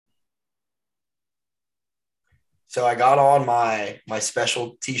So I got on my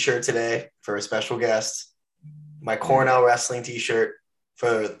special T-shirt today for a special guest. My Cornell wrestling T-shirt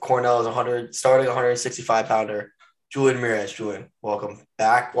for Cornell's 165 pounder. Julian Ramirez. Julian, welcome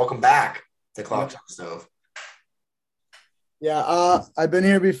back. Welcome back to Clock Top Stove. Yeah, I've been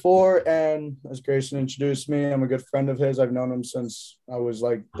here before, and as Grayson introduced me, I'm a good friend of his. I've known him since I was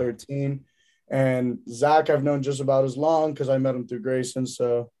like 13. And Zach, I've known just about as long because I met him through Grayson.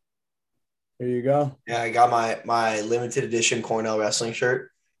 So here you go. Yeah, I got my limited edition Cornell wrestling shirt.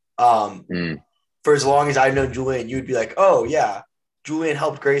 For as long as I've known Julian, you'd be like, oh, yeah, Julian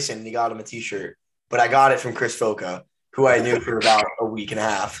helped Grayson and he got him a T-shirt. But I got it from Chris Foca, who I knew for about a week and a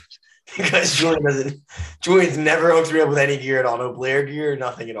half. Because Julian's never hooked me up with any gear at all. No Blair gear,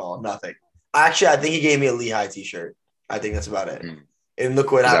 nothing at all. Nothing. Actually, I think he gave me a Lehigh T-shirt. I think that's about it. And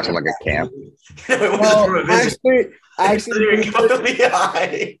look what happened. Is that from like a camp? It wasn't from a visit. Actually,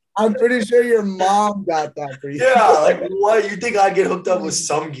 I'm pretty sure your mom got that for you. Yeah, like what? You think I'd get hooked up with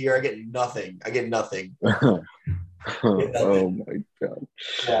some gear? I get nothing. Oh my god.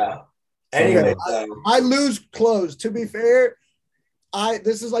 Yeah. Anyway, I lose clothes. To be fair,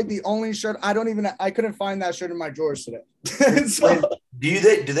 this is like the only shirt I couldn't find that shirt in my drawers today. So, do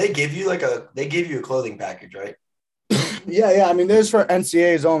they give you they give you a clothing package, right? Yeah. I mean, this is for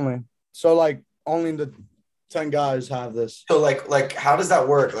NCAs only. So like only the 10 guys have this. So like how does that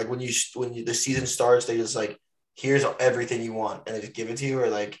work? Like when the season starts, they just like, here's everything you want and they just give it to you, or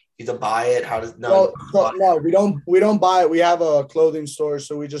like you have to buy it? How does no, we don't buy it. We have a clothing store,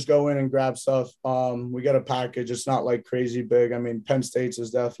 so we just go in and grab stuff. We get a package. It's not like crazy big. I mean, Penn State's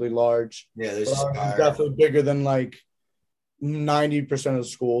is definitely large. Yeah, there's definitely bigger than like 90% of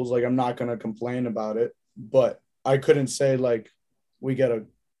schools. Like, I'm not gonna complain about it, but I couldn't say like we get a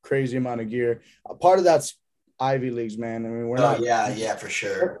crazy amount of gear. Part of that's Ivy Leagues, man. I mean, we're not. Yeah, for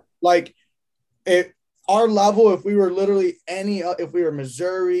sure. Like our level, if we were literally if we were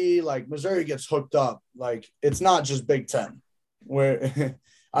Missouri, like Missouri gets hooked up. Like, it's not just Big Ten, where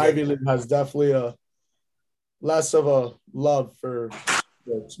Ivy League has definitely a less of a love for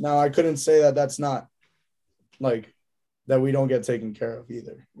sports. Now, I couldn't say that that's not like that we don't get taken care of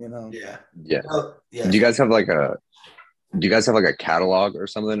either, you know? Yeah. Do you guys have like a catalog or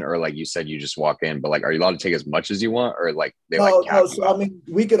something, or like you said, you just walk in, but like, are you allowed to take as much as you want, or like they cap so, I mean,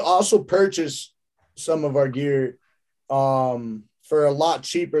 we could also purchase some of our gear for a lot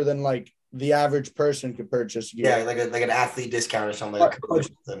cheaper than like the average person could purchase gear. Yeah, like an athlete discount or something.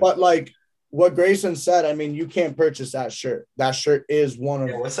 But like what Grayson said, I mean, you can't purchase that shirt. That shirt is one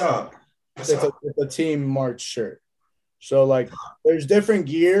of what's up? It's a team March shirt. So like there's different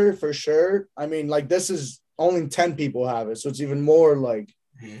gear for sure. I mean, like this is only 10 people have it, so it's even more like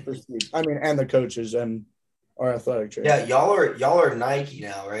I mean, and the coaches and our athletic trainer. Yeah, y'all are Nike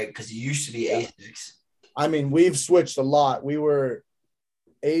now, right? Because you used to be Asics. I mean, we've switched a lot. We were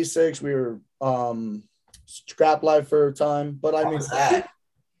Asics, we were Scrap Life for a time, but I mean,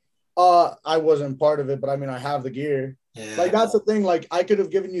 I wasn't part of it, but I mean, I have the gear. Yeah. Like that's the thing. Like I could have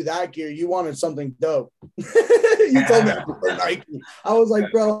given you that gear. You wanted something dope. You told me I prefer Nike. I was like,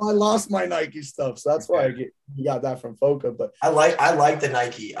 bro, I lost my Nike stuff, so that's why you got that from Foca. But I like the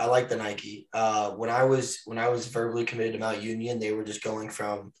Nike. I like the Nike. When I was verbally committed to Mount Union, they were just going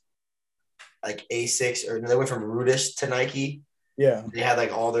from like A6, or they went from Rudis to Nike. Yeah, they had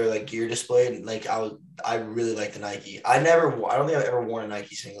like all their like gear displayed. And, like I really like the Nike. I don't think I've ever worn a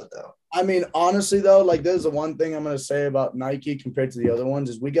Nike singlet though. I mean, honestly though, like there's the one thing I'm gonna say about Nike compared to the other ones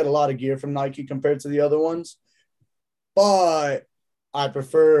is we get a lot of gear from Nike compared to the other ones, but I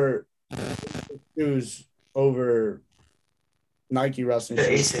prefer shoes over Nike wrestling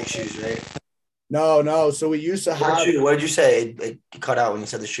shoes. A6 shoes, right? No. So we used to have. What did you say? It cut out when you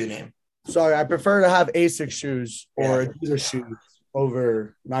said the shoe name. Sorry, I prefer to have ASICS shoes or Adidas shoes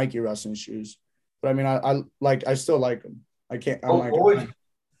over Nike wrestling shoes. But I mean, I still like them. I can't.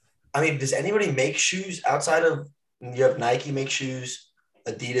 I mean, does anybody make shoes outside of you have Nike make shoes,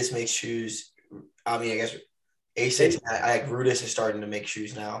 Adidas makes shoes? I mean, I guess ASICS, Rudis is starting to make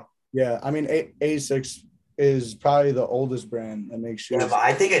shoes now. Yeah, I mean, ASICS is probably the oldest brand that makes shoes. Yeah, but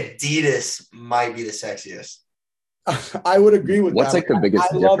I think Adidas might be the sexiest. I would agree with What's that. like the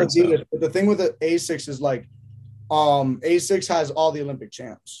biggest I love difference? Adidas, but the thing with the ASICS is like, ASICS has all the Olympic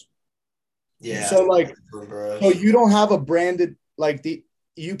champs. Yeah. So like, so you don't have a branded like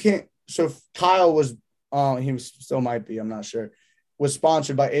you can't. So Kyle was, he still might be, I'm not sure, was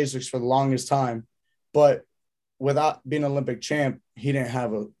sponsored by ASICS for the longest time, but without being an Olympic champ, he didn't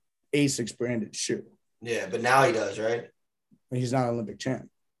have a ASICS branded shoe. Yeah, but now he does, right? He's not an Olympic champ.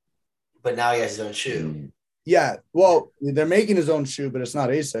 But now he has his own shoe. Yeah, well, they're making his own shoe, but it's not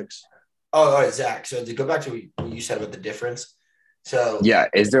ASICS. Oh, all right, Zach. So to go back to what you said about the difference. So Yeah,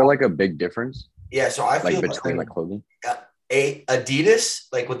 is there like a big difference? yeah, so I Like feel between like clothing? a Adidas,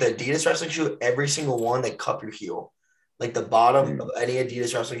 like with the Adidas wrestling shoe, every single one they cup your heel. Like the bottom of any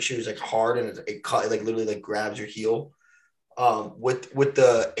Adidas wrestling shoe is like hard and it cut like literally like grabs your heel. With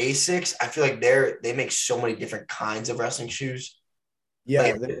the Asics, I feel like they make so many different kinds of wrestling shoes.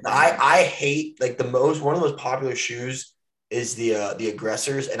 Yeah, Like I hate like one of the most popular shoes is the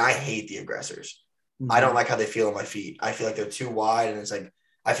aggressors, and I hate the aggressors. I don't like how they feel on my feet. I feel like they're too wide, and it's like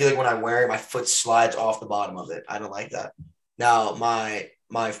I feel like when I wear it, my foot slides off the bottom of it. I don't like that. Now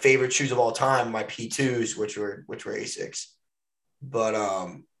my favorite shoes of all time, my P2s, which were Asics. But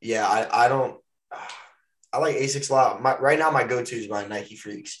yeah, I don't. I like Asics a lot. Right now, my go-to is my Nike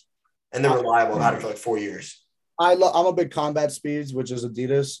Freaks, and they're reliable. I've had them for like 4 years. I'm a big Combat Speeds, which is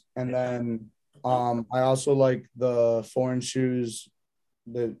Adidas, and then I also like the foreign shoes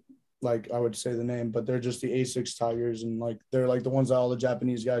that, like, I would say the name, but they're just the Asics Tigers, and like they're like the ones that all the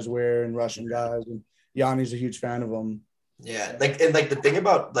Japanese guys wear and Russian guys, and Yanni's a huge fan of them. Yeah, like the thing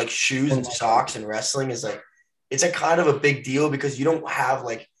about like shoes and socks and wrestling is like it's a kind of a big deal because you don't have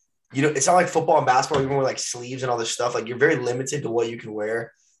like it's not like football and basketball even with like sleeves and all this stuff. Like you're very limited to what you can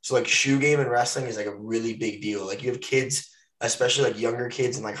wear. So like shoe game and wrestling is like a really big deal. Like you have kids, especially like younger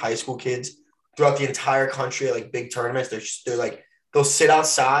kids and like high school kids throughout the entire country at like big tournaments. They're like they'll sit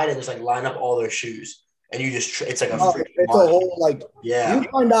outside and just like line up all their shoes, and you just it's like it's a whole like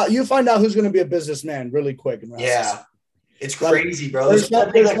you find out who's going to be a businessman really quick in wrestling. Yeah, it's crazy, bro. There's some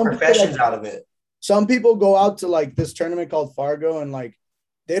like professions out of it. Some people go out to like this tournament called Fargo and like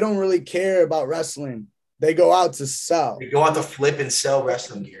they don't really care about wrestling. They go out to sell. They go out to flip and sell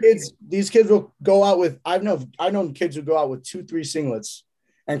wrestling gear. These kids will go out with, I've known kids who go out with 2-3 singlets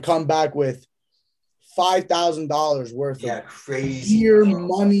and come back with $5,000 worth of crazy gear,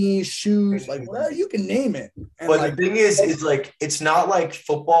 money, shoes, like whatever you can name it. And but like, the thing is like it's not like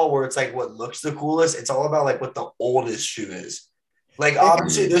football where it's like what looks the coolest. It's all about like what the oldest shoe is. Like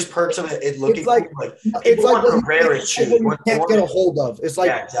obviously, there's perks of it looking like cool. Like it's like the rarest shoe you can't get a hold of. It's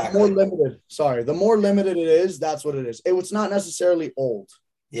like more limited. Sorry, the more limited it is, that's what it is. It's not necessarily old.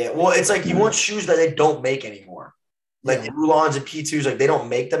 Yeah, well, it's like you want shoes that they don't make anymore. Like Rulons and P2s, like they don't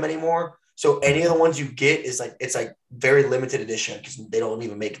make them anymore. So any of the ones you get is like it's like very limited edition because they don't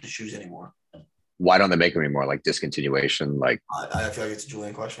even make the shoes anymore. Why don't they make them anymore? Like discontinuation? Like I feel like it's a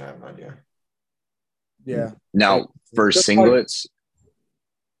Julian question. I have no idea. Yeah. Now for singlets.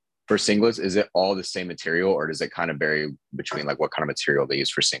 For singlets, is it all the same material or does it kind of vary between like what kind of material they use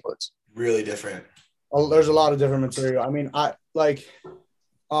for singlets? Really different. Oh, there's a lot of different material. I mean, I like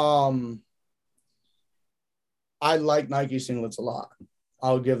Nike singlets a lot.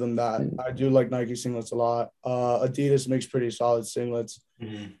 I'll give them that. I do like Nike singlets a lot. Adidas makes pretty solid singlets.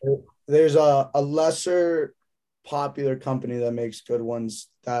 Mm-hmm. There's a lesser popular company that makes good ones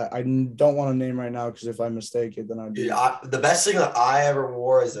that I don't want to name right now because if I mistake it, then I'd be. The best thing that I ever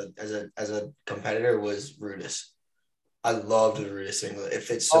wore as a competitor was Rudis. I loved the Rudis singlet. It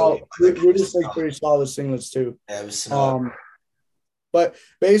fits so. Rudis makes pretty solid singlets too. Yeah, it was small. But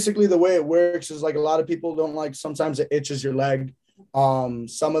basically, the way it works is like a lot of people don't like. Sometimes it itches your leg.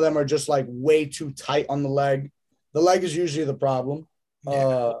 Some of them are just like way too tight on the leg. The leg is usually the problem.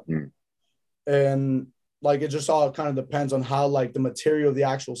 And like it just all kind of depends on how like the material of the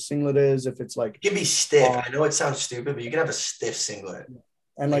actual singlet is. If it's like it can be stiff. I know it sounds stupid, but you can have a stiff singlet.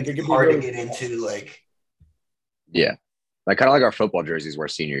 And like it can be hard to get into. Like like kind of like our football jerseys were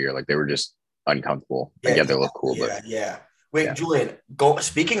senior year. Like they were just uncomfortable. Like, they look cool, but Wait, Julian,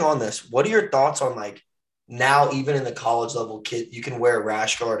 speaking on this, what are your thoughts on like now even in the college level kid you can wear a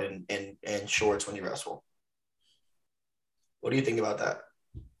rash guard and shorts when you wrestle? What do you think about that?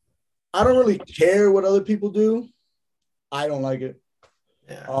 I don't really care what other people do. I don't like it.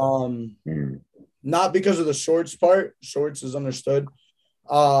 Yeah. Not because of the shorts part. Shorts is understood.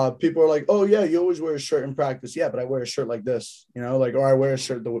 People are like, oh yeah, you always wear a shirt in practice. Yeah, but I wear a shirt like this, like, or I wear a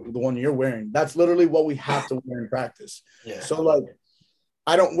shirt, the one you're wearing. That's literally what we have to wear in practice. Yeah. So like,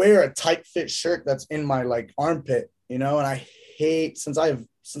 I don't wear a tight fit shirt that's in my like armpit, and I hate since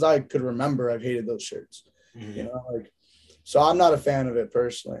I could remember, I've hated those shirts, so I'm not a fan of it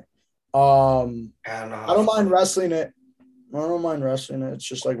personally. I don't mind wrestling it. It's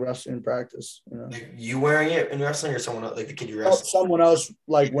just like wrestling in practice, Like you wearing it in wrestling or someone else, like the kid you wrestle? Someone else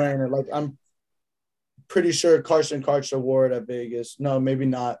like wearing it. Like I'm pretty sure Carson Karchler wore it at Vegas. No, maybe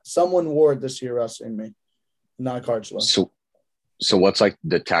not. Someone wore it this year wrestling me, not Karchler. So what's like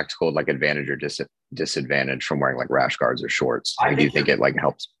the tactical like advantage or disadvantage from wearing like rash guards or shorts? Do you think it like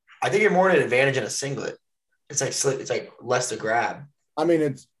helps? I think you're more an advantage in a singlet. It's like less to grab. I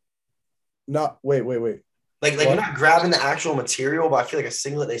mean, No, wait. Like you're not grabbing the actual material, but I feel like a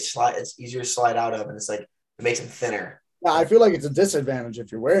singlet it's easier to slide out of, and it's like it makes them thinner. Yeah, I feel like it's a disadvantage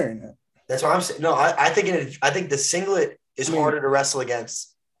if you're wearing it. That's what I'm saying. No, I think the singlet is harder to wrestle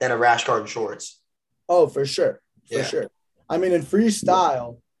against than a rash guard and shorts. Oh, for sure. Sure. I mean, in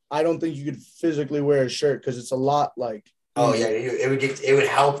freestyle, I don't think you could physically wear a shirt because it's a lot like. Oh yeah, it would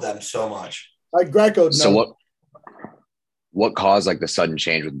help them so much. Like Greco. So what caused like the sudden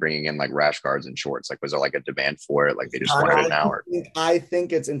change with bringing in like rash guards and shorts? Like, was there like a demand for it? Like they just wanted it now? Or? I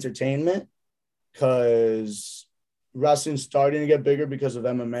think it's entertainment because wrestling's starting to get bigger because of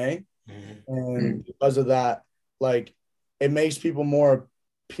MMA. And because of that, like it makes people more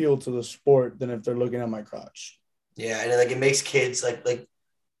appeal to the sport than if they're looking at my crotch. Yeah, and like it makes kids like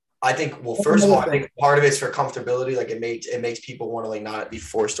I think first of all, I think part of it's for comfortability. Like it makes people want to like not be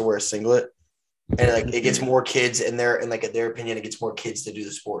forced to wear a singlet. And like it gets more kids in like in their opinion, it gets more kids to do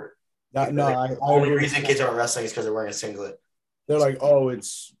the sport. The only reason kids aren't wrestling is because they're wearing a singlet. They're like, oh,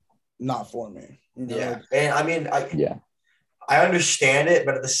 it's not for me. You know? Yeah. And I mean, I understand it,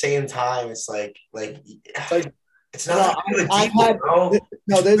 but at the same time, it's like it's not that big of a deal, bro.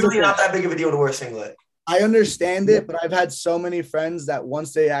 It's really not that big of a deal to wear a singlet. I understand it, but I've had so many friends that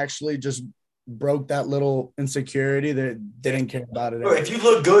once they actually just broke that little insecurity, they didn't care about it. Bro, if you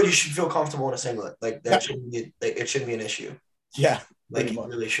look good, you should feel comfortable in a singlet. Like that shouldn't be it shouldn't be an issue. Yeah. Like it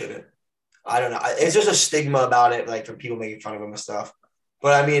really shouldn't. I don't know. It's just a stigma about it, like from people making fun of them and stuff.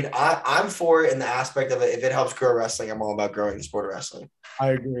 But I mean, I'm for it in the aspect of it. If it helps grow wrestling, I'm all about growing the sport of wrestling. I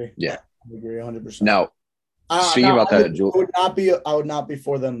agree. Yeah. I agree 100%. Now, speaking about that, I would not be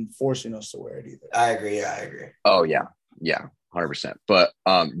for them forcing us to wear it either. I agree. Oh yeah. 100%. But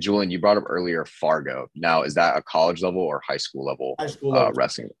Julian, you brought up earlier Fargo. Now, is that a college level or high school level? High school level.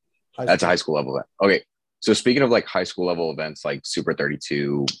 Wrestling? That's a high school level event. Okay. So speaking of like high school level events like Super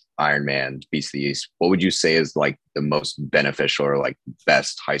 32, Ironman, Beast of the East, what would you say is like the most beneficial or like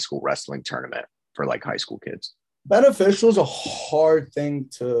best high school wrestling tournament for like high school kids? Beneficial is a hard thing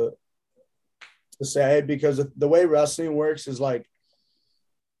to say because the way wrestling works is like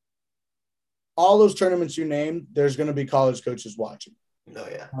all those tournaments you named, there's going to be college coaches watching. Oh,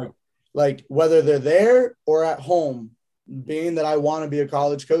 yeah. Like whether they're there or at home, being that I want to be a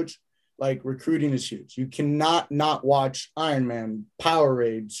college coach, like recruiting is huge. You cannot not watch Ironman,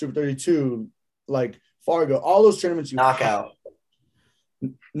 Powerade, Super 32, like Fargo, all those tournaments. Knockout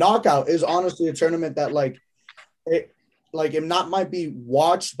is honestly a tournament that it might be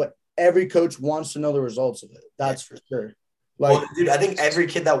watched, but every coach wants to know the results of it. That's for sure. Like, well, dude, I think every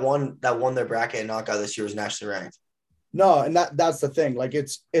kid that won their bracket and knockout this year was nationally ranked. No, and that's the thing. Like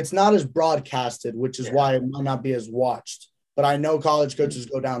it's not as broadcasted, which is why it might not be as watched. But I know college coaches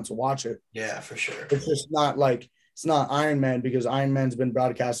go down to watch it. Yeah, for sure. It's just not it's not Ironman because Ironman's been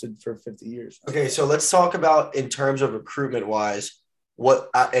broadcasted for 50 years. Okay, so let's talk about in terms of recruitment wise, what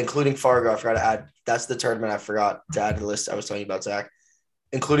including Fargo, I forgot to add. That's the tournament I forgot to add to the list I was telling you about, Zach.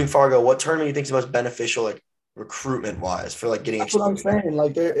 Including Fargo, what tournament do you think is the most beneficial, like recruitment wise, for like getting? That's what I'm saying.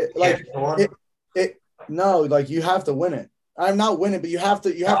 No, like you have to win it. I'm not winning, but you have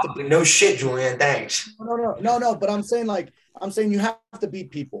to. No shit, Julian. Thanks. No. But I'm saying you have to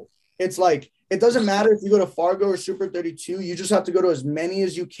beat people. It's like it doesn't matter if you go to Fargo or Super 32. You just have to go to as many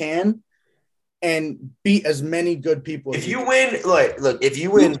as you can and beat as many good people. If you win, if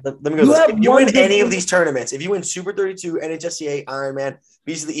you win, let me go. If you win any of these tournaments, if you win Super 32, NHSCA, Ironman,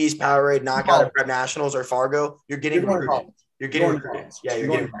 Beast of the East, Powerade, Knockout, or Prep Nationals, or Fargo, you're getting recruited. You're getting recruited. Yeah, you're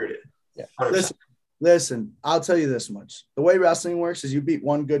getting recruited. Yeah. Listen, I'll tell you this much. The way wrestling works is you beat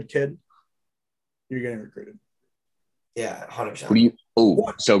one good kid, you're getting recruited. Yeah, 100%.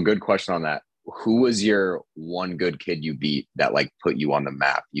 So good question on that. Who was your one good kid you beat that like put you on the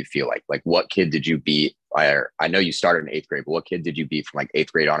map? You feel like what kid did you beat? I know you started in 8th grade, but what kid did you beat from like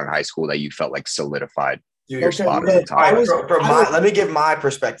 8th grade on in high school that you felt like solidified your spot at the top? Let me give my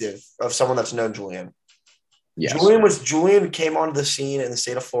perspective of someone that's known Julian. Yes. Julian came onto the scene in the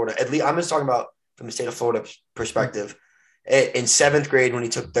state of Florida. At least I'm just talking about from the state of Florida perspective. In 7th grade when he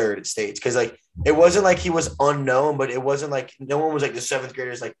took 3rd at states, because like it wasn't like he was unknown, but it wasn't like no one was like the 7th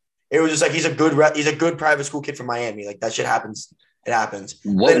graders. Like it was just like he's a good private school kid from Miami. Like that shit happens. It happens.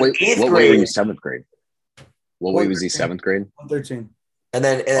 What way were you 7th grade? What way was he 7th grade? 13. And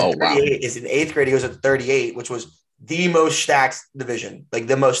then 38 is in 8th grade. He goes at 38, which was the most stacked division, like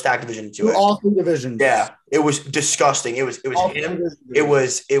the most stacked division in 2A. All 3 divisions. Yeah, it was disgusting. It was him. It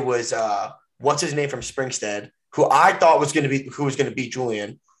was what's his name from Springstead, who I thought was going to beat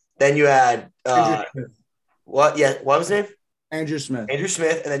Julian. Then you had what was his name? Andrew Smith.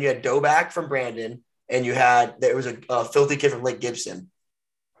 And then you had Doback from Brandon, and there was a filthy kid from Lake Gibson.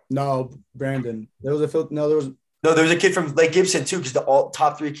 No, Brandon. There was a no. There was No, there was a kid from Lake Gibson too, because the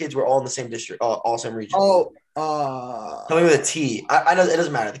top three kids were all in the same district, all same region. oh Something with a T. I know it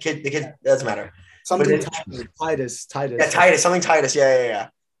doesn't matter. The kid it doesn't matter. something Titus. Titus. Yeah, Titus. Something Titus. Yeah.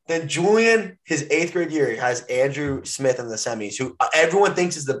 Then Julian, his 8th grade year, has Andrew Smith in the semis, who everyone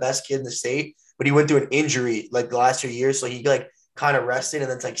thinks is the best kid in the state, but he went through an injury like the last 2 years, so he like kind of rested and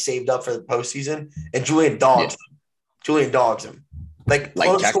then like saved up for the postseason. And Julian dogs him. Julian dogs him. Like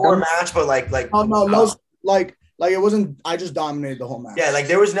close score match, but like no, like it wasn't. I just dominated the whole match. Yeah, like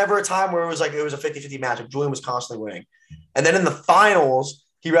there was never a time where it was a 50-50 match. Like Julian was constantly winning. And then in the finals,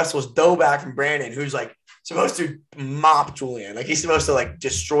 he wrestles Doback from Brandon, who's like supposed to mop Julian. Like he's supposed to like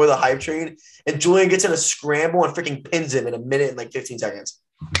destroy the hype train. And Julian gets in a scramble and freaking pins him in a minute and like 15 seconds.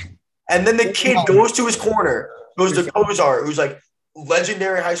 And then the kid goes to his corner, goes to Kozar, who's like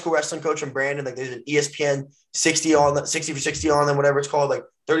legendary high school wrestling coach from Brandon. Like there's an ESPN 60 for 60 on them, whatever it's called, like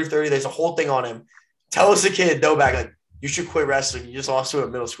 30-30. There's a whole thing on him. Tells the kid, Doback, like, you should quit wrestling. You just lost to a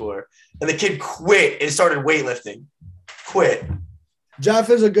middle schooler. And the kid quit and started weightlifting. Quit. Jeff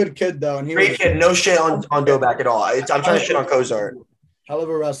is a good kid, though. And Great kid. No shit on Doback at all. I'm trying to shit on Kozar. Hell of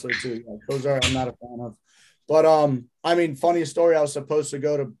a wrestler, too. Yeah, Kozar, I'm not a fan of. But, I mean, funny story, I was supposed to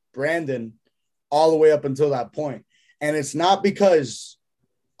go to Brandon all the way up until that point. And it's not because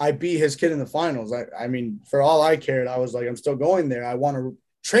I beat his kid in the finals. I mean, for all I cared, I was like, I'm still going there. I want to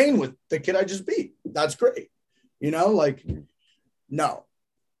train with the kid I just beat. That's great. You know, like, no.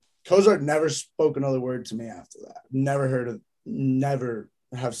 Kozar never spoke another word to me after that. Never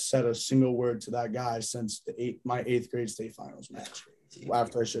have said a single word to that guy since my 8th grade state finals match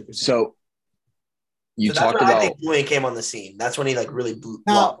after I shook his hand. So you talked about. I think Julian came on the scene. That's when he like really blew.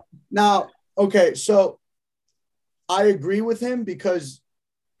 Now, okay, so I agree with him because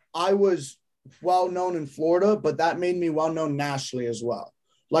I was well known in Florida, but that made me well known nationally as well.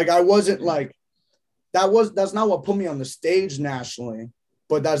 Like I wasn't like that's not what put me on the stage nationally,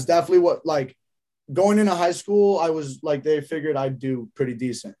 but that's definitely what, like, going into high school, I was like, they figured I'd do pretty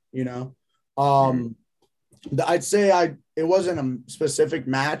decent, you know? I'd say it wasn't a specific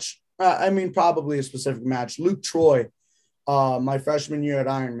match. I mean, probably a specific match. Luke Troy, my freshman year at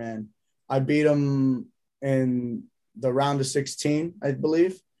Ironman, I beat him in the round of 16, I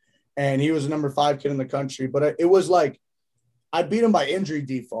believe. And he was the number 5 kid in the country, but it was like, I beat him by injury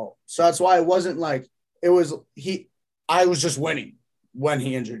default. So that's why it wasn't like, I was just winning when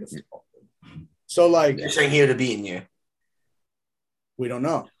he injured himself. So like, you're saying he would have beaten you. We don't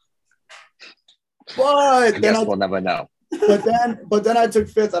know. But then we'll never know. But then I took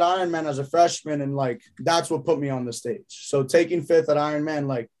 5th at Ironman as a freshman, and like that's what put me on the stage. So taking 5th at Ironman,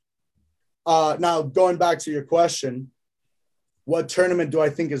 like now going back to your question, what tournament do I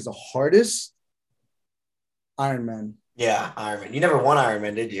think is the hardest? Ironman. Yeah, Ironman. You never won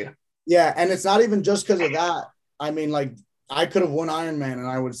Ironman, did you? Yeah, and it's not even just because of that. I mean, like, I could have won Ironman, and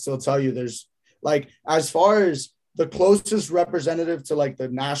I would still tell you there's, like, as far as the closest representative to, like, the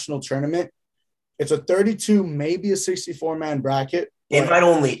national tournament, it's a 32, maybe a 64-man bracket. Invite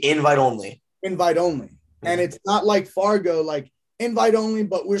only. Mm-hmm. And it's not like Fargo, like, invite only,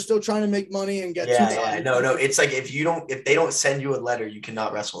 but we're still trying to make money and get No. It's like if they don't send you a letter, you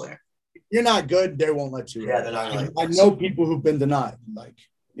cannot wrestle there. You're not good, they won't let you. Yeah, they're not gonna I know people who've been denied. Like,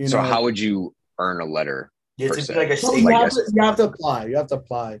 you know. How would you earn a letter? You have to like you have to apply. You have to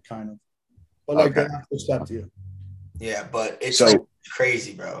apply, kind of. But like they have to accept you. Yeah, but it's like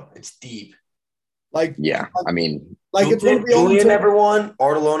crazy, bro. It's deep. Like, yeah, I mean, like Julian never won.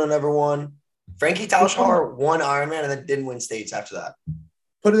 Artelona never won. Frankie Talshar won Ironman and then didn't win states after that.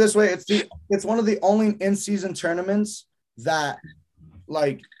 Put it this way, it's one of the only in-season tournaments that,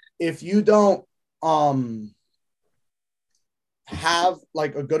 like, if you don't have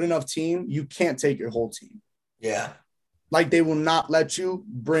like a good enough team, you can't take your whole team. Yeah. Like they will not let you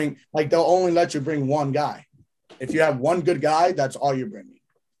bring, like they'll only let you bring one guy. If you have one good guy, that's all you're bringing.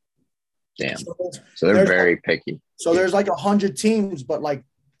 Damn. So they're very picky. So there's like 100 teams, but like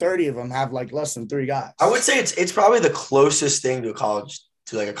 30 of them have like less than 3 guys. I would say it's probably the closest thing to a college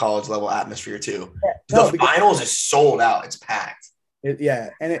level atmosphere too. Yeah. The finals is sold out. It's packed.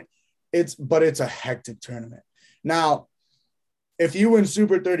 It's a hectic tournament. Now, if you win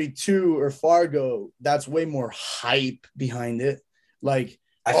Super 32 or Fargo, that's way more hype behind it. Like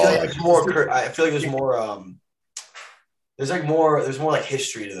I feel like there's more there's more like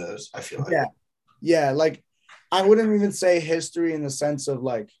history to those. I feel like. Yeah. Like I wouldn't even say history in the sense of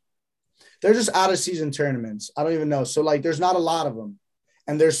like they're just out of season tournaments. I don't even know. So like there's not a lot of them,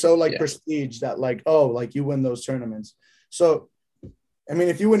 and they're so like prestige that like like you win those tournaments. So I mean,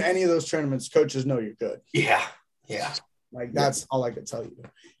 if you win any of those tournaments, coaches know you're good. Yeah. Like, that's all I could tell you.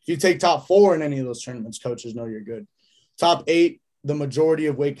 If you take top 4 in any of those tournaments, coaches know you're good. Top 8, the majority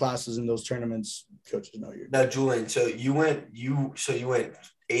of weight classes in those tournaments, coaches know you're good. Now, Julian, so you went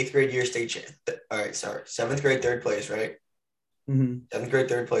 8th grade year state champ. All right, sorry. 7th grade, 3rd place, right? Mm-hmm. 7th grade,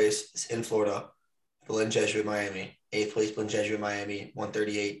 3rd place in Florida. Blinn Jesuit, Miami. 8th place, Blinn Jesuit, Miami.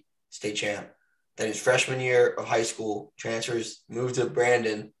 138, state champ. Then his freshman year of high school, transfers, moved to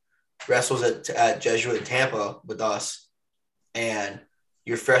Brandon, wrestles at Jesuit in Tampa with us. And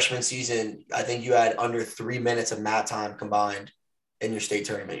your freshman season, I think you had under 3 minutes of mat time combined in your state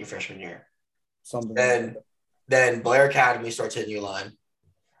tournament your freshman year. Something. Then Blair Academy starts hitting your line.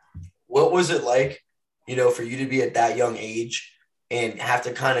 What was it like, for you to be at that young age and have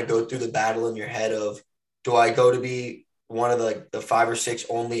to kind of go through the battle in your head of, do I go to be one of the 5 or 6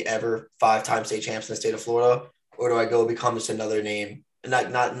 only ever 5-time state champs in the state of Florida, or do I go become just another name?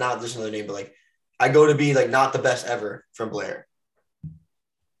 Not just another name, but I go to be not the best ever from Blair.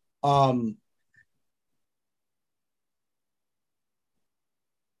 It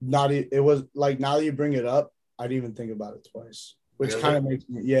was now that you bring it up, I didn't even think about it twice, which kind of makes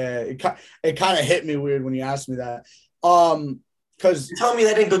me, it kind of hit me weird when you asked me that. Because you're telling me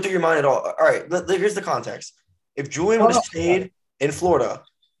that didn't go through your mind at all. All right, here's the context. If Julian would have stayed in Florida,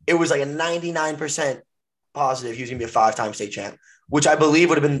 it was a 99% positive he was going to be a 5-time state champ, which I believe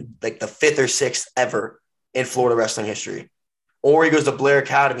would have been the 5th or 6th ever in Florida wrestling history. Or he goes to Blair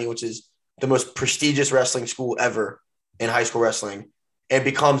Academy, which is the most prestigious wrestling school ever in high school wrestling, and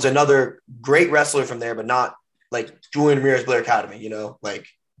becomes another great wrestler from there, but not Julian Ramirez Blair Academy,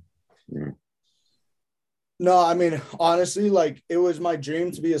 No, I mean, honestly, it was my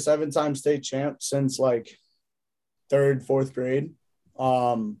dream to be a 7-time state champ since 3rd, 4th grade.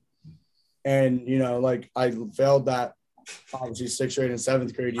 And, I failed that obviously 6th grade and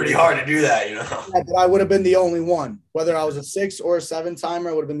 7th grade. Pretty hard to do that, But I would have been the only one, whether I was a 6 or a 7-timer.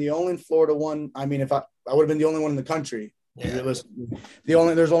 I would have been the only Florida one. I mean, if I would have been the only one in the country. Yeah.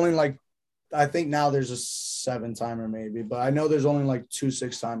 There's only I think now there's a 7-timer maybe, but I know there's only 2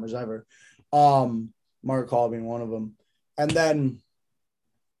 6-timers ever. Mark Hall being one of them. And then,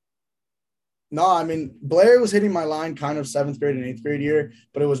 no, I mean, Blair was hitting my line kind of 7th grade and 8th grade year,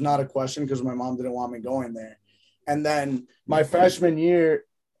 but it was not a question because my mom didn't want me going there. And then my freshman year,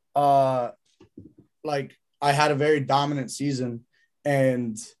 I had a very dominant season,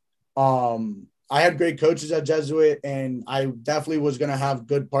 and I had great coaches at Jesuit, and I definitely was going to have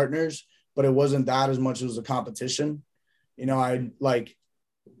good partners, but it wasn't that as much as a competition.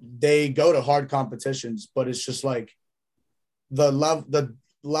 They go to hard competitions, but it's just the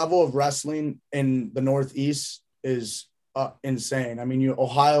level of wrestling in the Northeast is insane. I mean,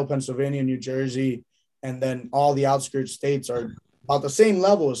 Ohio, Pennsylvania, New Jersey, and then all the outskirts states are about the same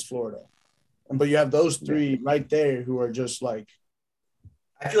level as Florida. But you have those 3 right there who are just I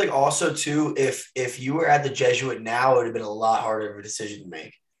feel also too, if you were at the Jesuit now, it would have been a lot harder of a decision to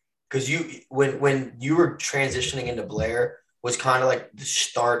make. Because when you were transitioning into Blair was kind of the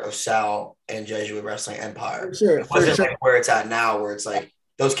start of Sal and Jesuit Wrestling Empire. Sure, it wasn't where it's at now, where it's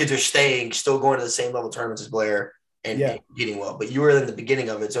those kids are staying, still going to the same level tournaments as Blair and getting well. But you were in the beginning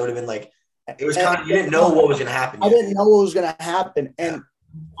of it, so it would have been it was kind of, you didn't know what was going to happen. I didn't know what was going to happen. And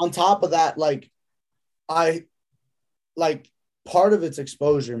on top of that, part of it's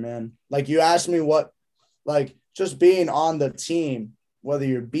exposure, man. You asked me what, just being on the team, whether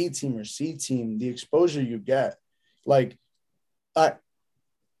you're B team or C team, the exposure you get,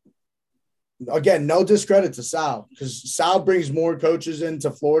 again, no discredit to Sal, because Sal brings more coaches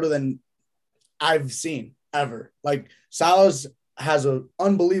into Florida than I've seen ever. Sal has an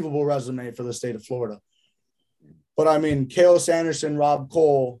unbelievable resume for the state of Florida. But I mean, Cale Sanderson, Rob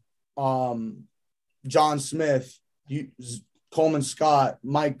Cole, John Smith, Coleman Scott,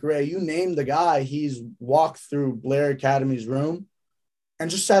 Mike Gray, you name the guy, he's walked through Blair Academy's room and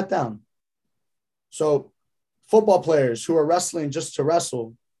just sat down. So football players who are wrestling just to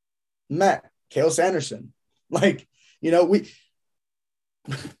wrestle met Cale Sanderson. We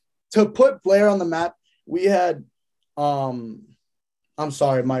to put Blair on the map, we had I'm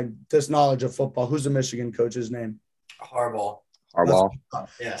sorry, this knowledge of football. Who's the Michigan coach's name? Harbaugh.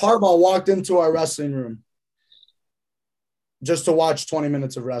 Yes. Harbaugh walked into our wrestling room just to watch 20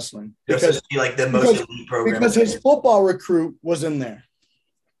 minutes of wrestling. Because to be the most elite program. Because his football recruit was in there.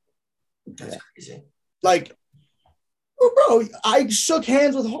 That's crazy. Bro, I shook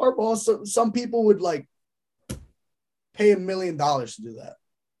hands with Harbaugh. So some people would pay $1 million to do that.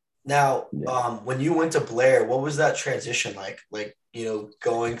 Now, when you went to Blair, what was that transition like?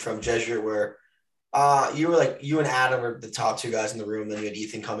 Going from Jesuit where you were you and Adam are the top 2 guys in the room, then you had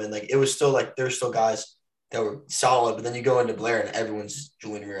Ethan come in. It was still there were still guys that were solid, but then you go into Blair and everyone's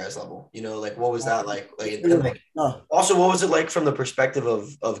Julian Ramirez level. You know, like what was that like? No. Also, what was it like from the perspective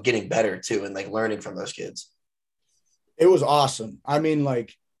of getting better too, and like learning from those kids? It was awesome. I mean,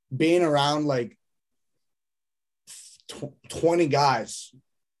 like being around like 20 guys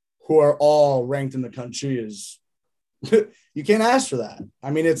who are all ranked in the country is you can't ask for that.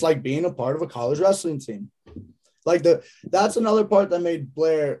 I mean, it's like being a part of a college wrestling team. Like that's another part that made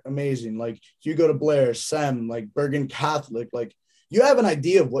Blair amazing. Like you go to Blair, SEM, like Bergen Catholic, like you have an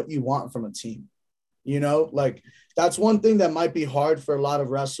idea of what you want from a team. You know, like that's one thing that might be hard for a lot of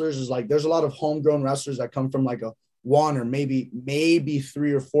wrestlers is like there's a lot of homegrown wrestlers that come from like a one or maybe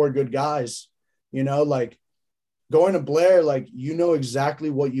 3 or 4 good guys, you know, like going to Blair, like, you know exactly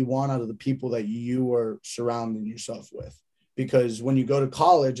what you want out of the people that you are surrounding yourself with, because when you go to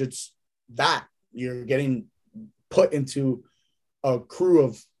college, it's that you're getting put into a crew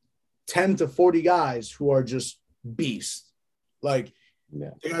of 10 to 40 guys who are just beasts. Like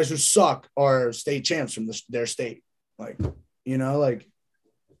the guys who suck are state champs from their state. Like, you know, like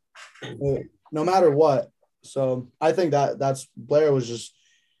no matter what. So I think that's Blair was just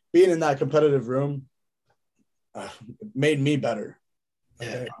being in that competitive room made me better.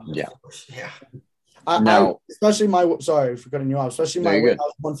 Yeah. Yeah. Yeah. I especially sorry for cutting you off, especially my weight, I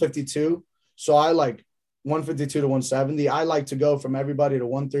was 152. So I like 152 to 170. I like to go from everybody to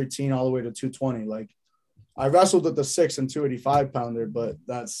 113 all the way to 220. Like I wrestled with the 6 and 285 pounder, but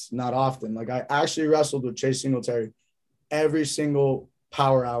that's not often. Like I actually wrestled with Chase Singletary every single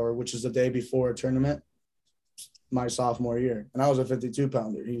power hour, which is the day before a tournament, my sophomore year. And I was a 52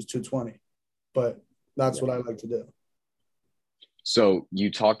 pounder. He was 220. But that's what I like to do. So you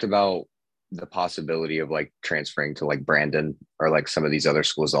talked about the possibility of like transferring to like Brandon or like some of these other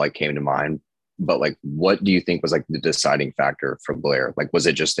schools that like came to mind. But like, what do you think was like the deciding factor for Blair? Like, was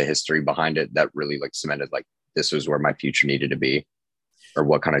it just the history behind it that really like cemented like this was where my future needed to be, or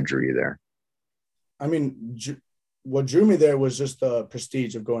what kind of drew you there? I mean, what drew me there was just the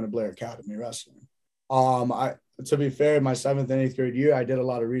prestige of going to Blair Academy Wrestling. To be fair, my 7th and 8th grade year, I did a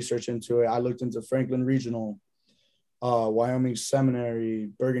lot of research into it. I looked into Franklin Regional, Wyoming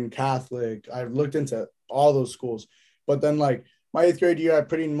Seminary, Bergen Catholic. I looked into all those schools. But then, like, my 8th grade year, I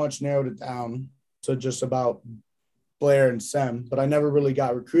pretty much narrowed it down to just about Blair and SEM. But I never really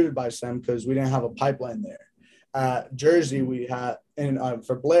got recruited by SEM because we didn't have a pipeline there. At Jersey, we had, and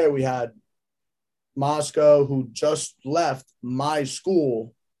for Blair, we had Moscow, who just left my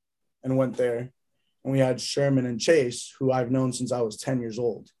school and went there. And we had Sherman and Chase, who I've known since I was 10 years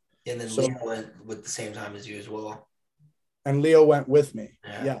old. And then Leo went with the same time as you as well. And Leo went with me.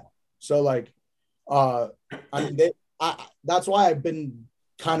 Yeah. So like, I mean, that's why I've been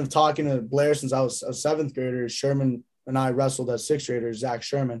kind of talking to Blair since I was a 7th grader. Sherman and I wrestled as 6th graders. Zach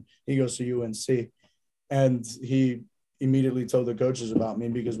Sherman, he goes to UNC, and he immediately told the coaches about me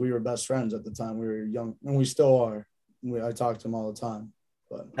because we were best friends at the time. We were young, and we still are. I talk to him all the time.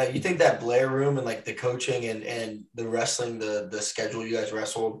 But now, you think that Blair room and like the coaching and the wrestling, the schedule you guys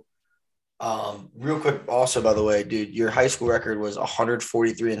wrestled, real quick, also, by the way, dude, your high school record was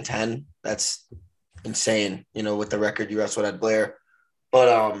 143-10. That's insane, you know, with the record you wrestled at Blair.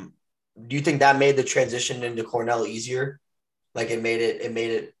 But do you think that made the transition into Cornell easier? Like it made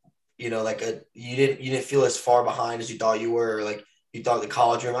it, you know, like you didn't feel as far behind as you thought you were, or like you thought the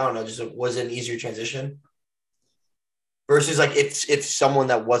college room, I don't know, just was it an easier transition? Versus like if someone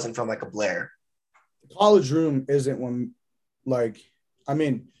that wasn't from like a Blair. The college room isn't one, like, I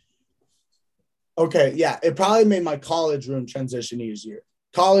mean, okay, yeah, it probably made my college room transition easier.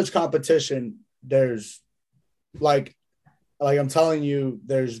 College competition, there's like I'm telling you,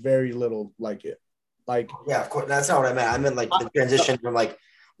 there's very little like it. Like, yeah, of course, that's not what I meant. I meant like the transition from like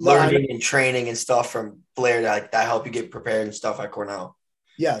learning and training and stuff from Blair that help you get prepared and stuff at Cornell.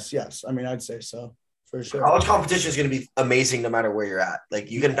 Yes. I mean, I'd say so. For sure. College competition is going to be amazing no matter where you're at. Like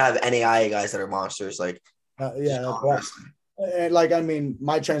you can have NAIA guys that are monsters. Like, that's right. And like, I mean,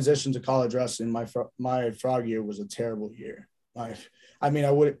 my transition to college wrestling, my frog year was a terrible year. I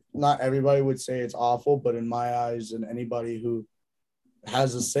mean, not everybody would say it's awful, but in my eyes, and anybody who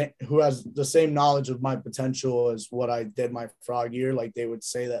has the same knowledge of my potential as what I did my frog year, like they would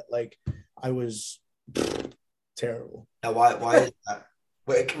say that like I was terrible. Now, why is that?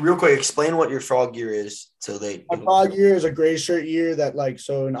 Wait, real quick, explain what your frog year is. My frog year is a gray shirt year that like,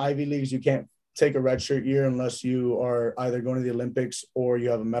 so in Ivy Leagues, you can't take a red shirt year unless you are either going to the Olympics or you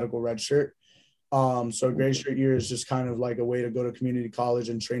have a medical red shirt. So gray shirt year is just kind of like a way to go to community college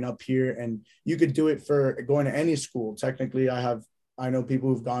and train up here. And you could do it for going to any school. Technically, I know people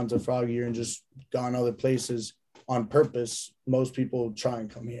who've gone to frog year and just gone other places on purpose. Most people try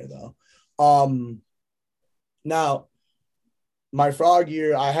and come here though. Now, my frog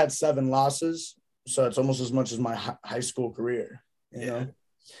year, I had 7 losses, so it's almost as much as my high school career. You know,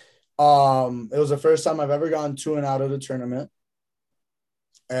 it was the first time I've ever gone 2 and out of the tournament,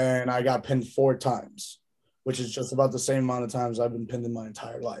 and I got pinned 4 times, which is just about the same amount of times I've been pinned in my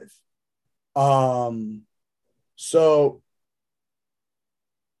entire life. So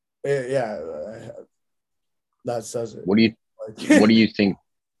that says it. What do you think?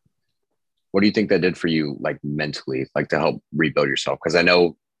 What do you think that did for you, like mentally, like to help rebuild yourself? Because I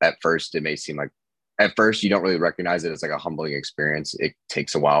know at first it may seem like at first you don't really recognize it as like a humbling experience. It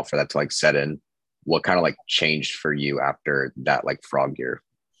takes a while for that to like set in. What kind of like changed for you after that like frog year?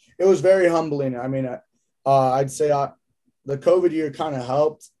 It was very humbling. I mean, I'd say the COVID year kind of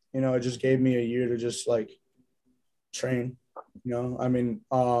helped. You know, it just gave me a year to just like train. You know, I mean,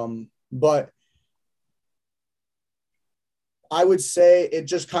 but I would say it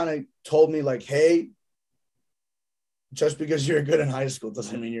just kind of told me like, hey, just because you're good in high school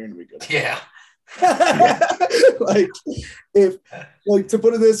doesn't mean you're going to be good. Yeah. Like if like to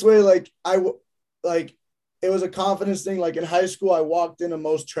put it this way, like it was a confidence thing. Like in high school, I walked into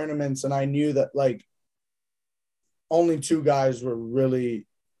most tournaments and I knew that like only 2 guys were really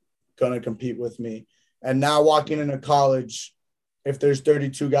going to compete with me. And now walking into college, if there's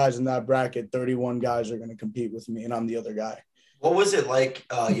 32 guys in that bracket, 31 guys are going to compete with me and I'm the other guy. What was it like,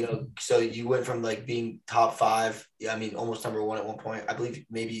 so you went from like being top 5, I mean, almost number 1 at one point. I believe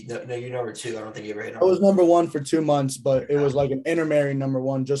maybe, no, you're number 2. I don't think you ever hit I was number 1 for 2 months, but it was like an intermarry number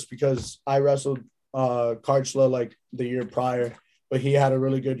 1 just because I wrestled Karchla like the year prior, but he had a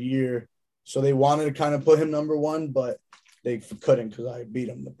really good year. So they wanted to kind of put him number 1, but they couldn't because I beat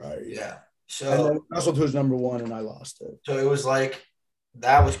him the prior year. Yeah. So and then wrestled who's number 1 and I lost it. So it was like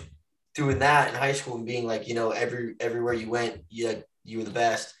that was doing that in high school and being like, you know, everywhere you went, you were the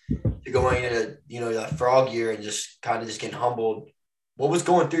best. To going into, you know, that frog year and just kind of just getting humbled. What was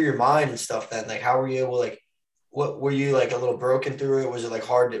going through your mind and stuff then? Like, how were you able, like, what were you like a little broken through it? Was it like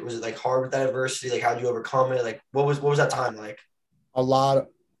hard? Was it like hard with that adversity? Like, how did you overcome it? Like, what was that time like? A lot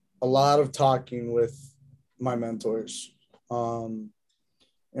of talking with my mentors. You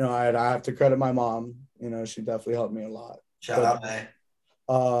know, I have to credit my mom. You know, she definitely helped me a lot. Shout out, man.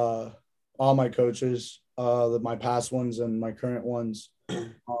 All my coaches, my past ones and my current ones,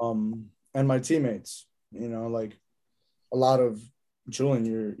 and my teammates. You know, like a lot of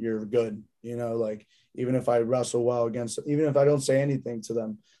Julian, you're good. You know, like even if I wrestle well against, even if I don't say anything to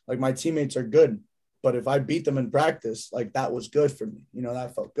them, like my teammates are good. But if I beat them in practice, like that was good for me. You know,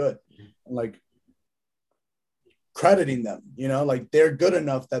 that felt good. And like crediting them, you know, like they're good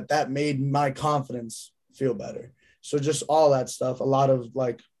enough that made my confidence feel better. So just all that stuff, a lot of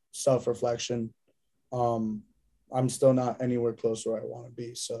like self-reflection. I'm still not anywhere close where I want to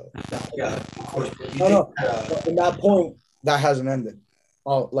be. So yeah, of course. From that point, that hasn't ended.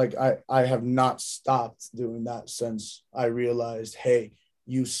 Like I have not stopped doing that since I realized, hey,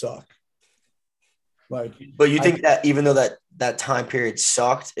 you suck. Like, but you think that even though that time period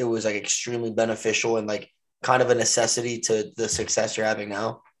sucked, it was like extremely beneficial and like kind of a necessity to the success you're having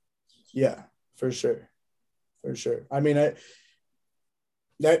now? Yeah, for sure. For sure. I mean,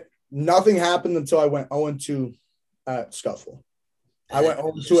 that nothing happened until I went 0-2 at Scuffle. I went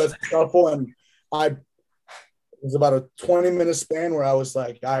 0-2 at Scuffle, and it was about a 20-minute span where I was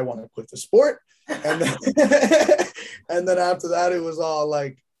like, I want to quit the sport. And then, and then after that, it was all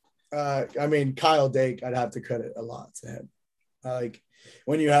like, I mean, Kyle Dake, I'd have to credit a lot to him. Like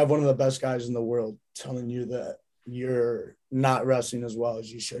when you have one of the best guys in the world telling you that you're not wrestling as well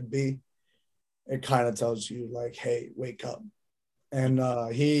as you should be, it kind of tells you like, hey, wake up. And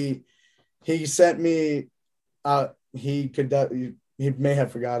he sent me out. He may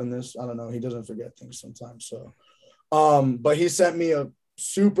have forgotten this. I don't know. He doesn't forget things sometimes. So, but he sent me a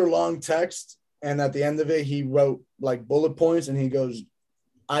super long text. And at the end of it, he wrote like bullet points and he goes,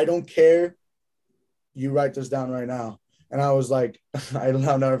 I don't care. You write this down right now. And I was like,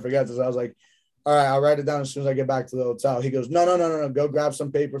 I'll never forget this. I was like, all right, I'll write it down as soon as I get back to the hotel. He goes, no. Go grab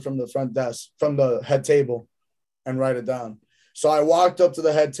some paper from the front desk, from the head table, and write it down. So I walked up to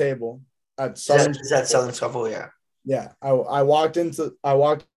the head table at Southern. Is that Southern Scuffle? Yeah. Yeah. I walked up to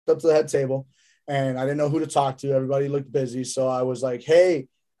the head table, and I didn't know who to talk to. Everybody looked busy. So I was like, hey,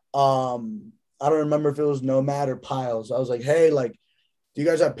 I don't remember if it was Nomad or Piles. I was like, hey, like, do you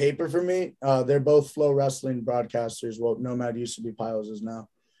guys have paper for me? They're both Flow Wrestling broadcasters. Well, Nomad used to be, Piles is now.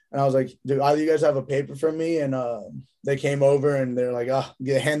 And I was like, do either of you guys have a paper for me? And they came over and they're like,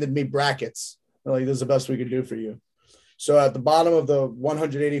 they handed me brackets. They're like, this is the best we could do for you. So at the bottom of the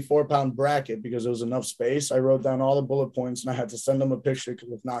 184-pound bracket, because there was enough space, I wrote down all the bullet points and I had to send him a picture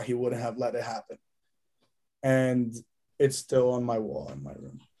because if not, he wouldn't have let it happen. and it's still on my wall in my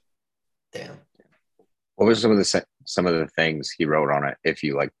room. Damn. What were some of the things he wrote on it? If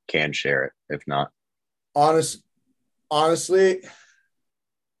you like can share it, if not, honestly,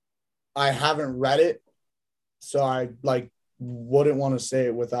 I haven't read it, so I like wouldn't want to say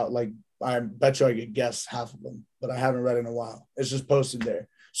it without like I bet you I could guess half of them, but I haven't read it in a while. It's just posted there,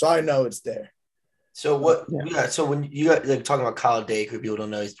 so I know it's there. So what? Yeah. So when you got like talking about Kyle Dake, who people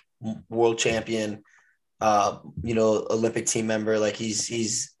don't know, he's world champion, Olympic team member. Like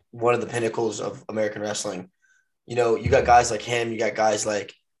he's one of the pinnacles of American wrestling. You got guys like him. You got guys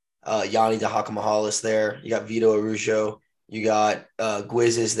like Yanni Dahakamahalis there. You got Vito Araujo. You got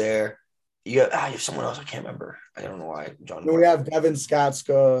Gwiz is there. You have someone else I can't remember. I don't know why. John. We have Devin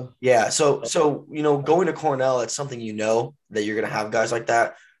Skatska. Yeah. So going to Cornell, it's something that you're gonna have guys like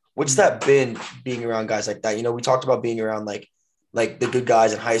that. What's that been being around guys like that? We talked about being around like the good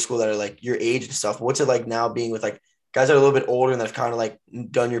guys in high school that are like your age and stuff. What's it like now being with like guys that are a little bit older and that have kind of like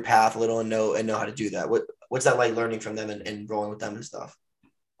done your path a little and know how to do that? What's that like learning from them and rolling with them and stuff?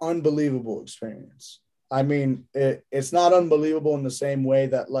 Unbelievable experience. I mean, it's not unbelievable in the same way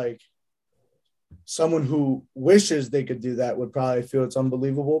that like someone who wishes they could do that would probably feel it's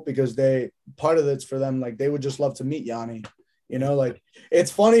unbelievable because part of it's for them. Like they would just love to meet Yanni, like it's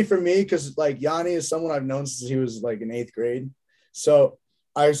funny for me because like Yanni is someone I've known since he was like in 8th grade. So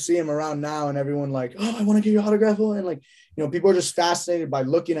I see him around now and everyone like, oh, I want to get your autograph. And like, people are just fascinated by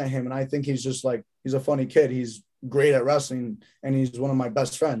looking at him. And I think he's just like, he's a funny kid. He's great at wrestling and he's one of my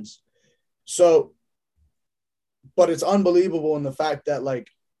best friends. So, but it's unbelievable in the fact that like,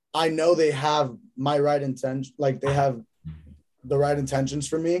 I know they have my right intention. Like they have the right intentions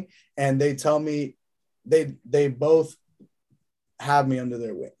for me. And they tell me they both have me under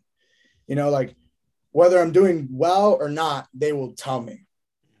their wing, like whether I'm doing well or not, they will tell me.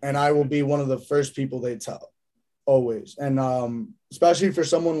 And I will be one of the first people they tell always. And especially for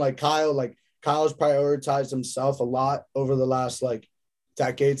someone like Kyle's prioritized himself a lot over the last like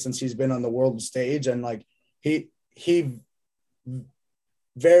decade since he's been on the world stage. And like he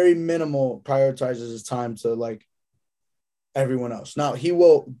very minimal prioritizes his time to like everyone else. Now he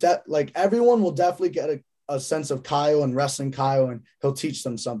will everyone will definitely get a sense of Kyle and wrestling Kyle and he'll teach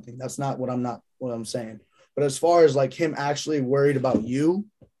them something. That's not what I'm saying. But as far as like him actually worried about you,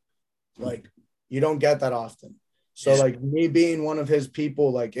 like you don't get that often. So like me being one of his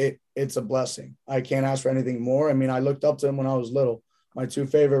people, like it's a blessing. I can't ask for anything more. I mean, I looked up to him when I was little. My 2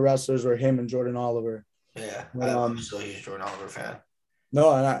 favorite wrestlers were him and Jordan Oliver. Yeah, I'm still a huge Jordan Oliver fan.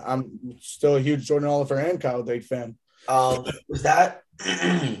 No, and I'm still a huge Jordan Oliver and Kyle Dake fan. Was that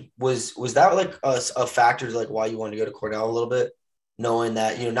was that like a factor to like why you wanted to go to Cornell a little bit, knowing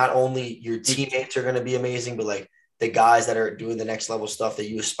that not only your teammates are going to be amazing, but like the guys that are doing the next level stuff that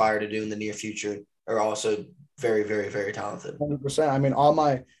you aspire to do in the near future are also very, very, very talented. 100%. I mean,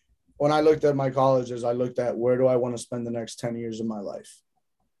 when I looked at my colleges, I looked at where do I want to spend the next 10 years of my life.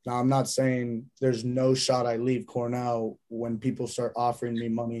 Now, I'm not saying there's no shot I leave Cornell when people start offering me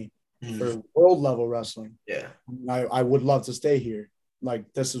money for world level wrestling. Yeah. I would love to stay here.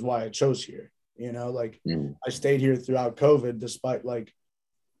 Like, this is why I chose here. I stayed here throughout COVID, despite like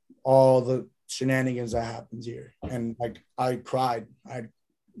all the shenanigans that happens here. And like, I cried. I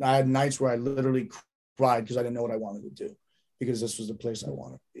had nights where I literally cried because I didn't know what I wanted to do because this was the place I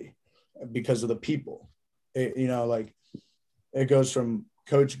wanted to be because of the people. It goes from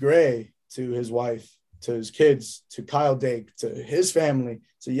Coach Gray to his wife, to his kids, to Kyle Dake, to his family,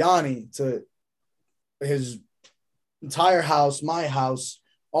 to Yanni, to his entire house, my house,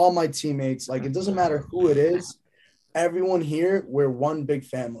 all my teammates. Like, it doesn't matter who it is. Everyone here, we're one big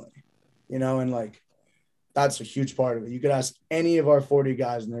family, and like, that's a huge part of it. You could ask any of our 40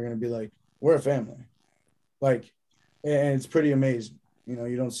 guys and they're going to be like, we're a family. Like, and it's pretty amazing.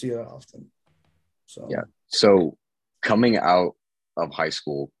 You don't see it often. So, yeah. So coming out of high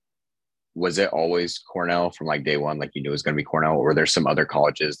school, was it always Cornell from like day one? Like you knew it was going to be Cornell, or were there some other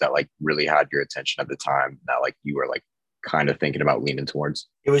colleges that like really had your attention at the time that like you were like kind of thinking about leaning towards?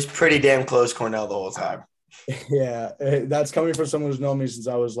 It was pretty damn close Cornell the whole time. Yeah. That's coming from someone who's known me since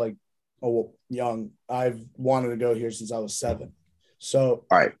I was like young. I've wanted to go here since I was 7. So,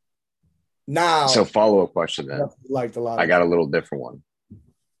 all right. Now, so follow-up question then. Liked a lot. I got a little different one.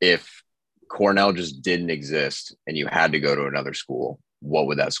 If Cornell just didn't exist and you had to go to another school, what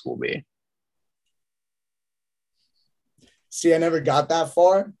would that school be? See, I never got that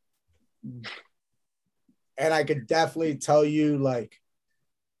far. And I could definitely tell you, like,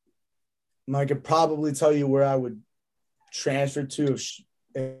 I could probably tell you where I would transfer to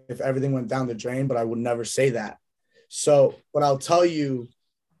if everything went down the drain, but I would never say that. So, but I'll tell you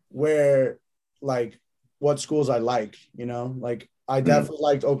where, like, what schools I like, like I definitely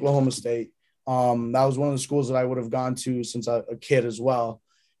liked Oklahoma State. That was one of the schools that I would have gone to since a kid as well.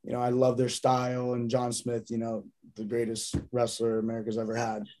 I love their style, and John Smith, the greatest wrestler America's ever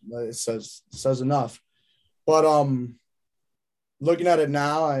had. It says enough. But looking at it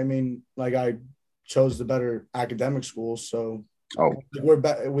now, I mean, like I chose the better academic school, so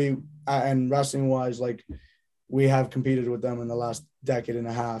and wrestling wise, like we have competed with them in the last decade and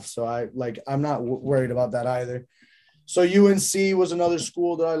a half. So I'm not worried about that either. So UNC was another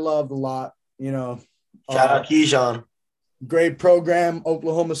school that I loved a lot. Shout out Keyshawn. Great program.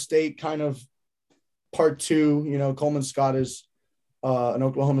 Oklahoma State kind of part two. Coleman Scott is an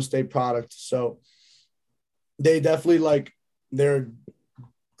Oklahoma State product, so they definitely they're a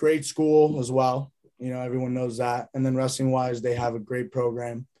great school as well. Everyone knows that. And then wrestling wise, they have a great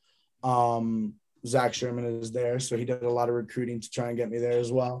program. Zach Sherman is there, so he did a lot of recruiting to try and get me there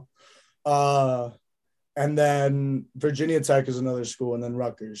as well. And then Virginia Tech is another school, and then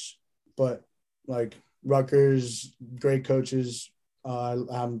Rutgers. But Rutgers, great coaches.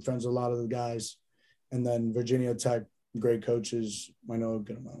 I'm friends with a lot of the guys. And then Virginia Tech, great coaches. I know a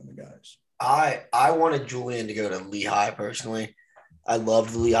good amount of the guys. I wanted Julian to go to Lehigh personally. I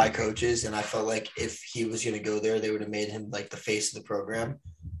loved the Lehigh coaches, and I felt like if he was going to go there, they would have made him the face of the program.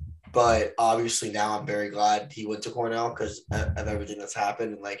 But obviously now I'm very glad he went to Cornell because of everything that's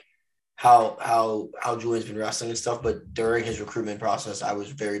happened and how Julian's been wrestling and stuff. But during his recruitment process, I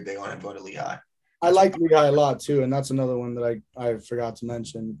was very big on him going to Lehigh. I like Lehigh a lot too, and that's another one that I forgot to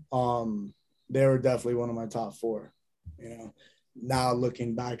mention. They were definitely one of my top four. Now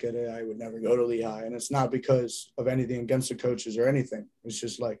looking back at it, I would never go to Lehigh, and it's not because of anything against the coaches or anything. It's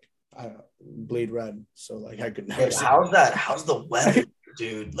just I bleed red, so I could never. Hey, how's the weather,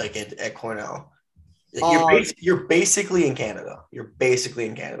 dude? At Cornell, you're basically in Canada. It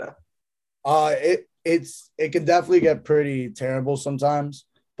can definitely get pretty terrible sometimes,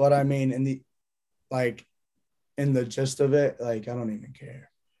 but I mean in the gist of it, I don't even care.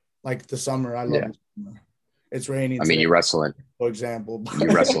 The summer, I love the summer. It's raining. I mean, you wrestle for example. You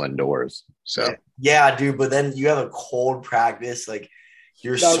wrestle indoors, so yeah, dude. But then you have a cold practice,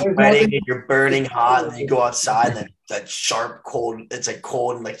 you're sweating and you're burning hot, and you go outside, and that sharp cold. It's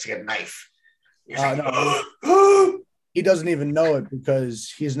cold and it's like a knife. No, he doesn't even know it because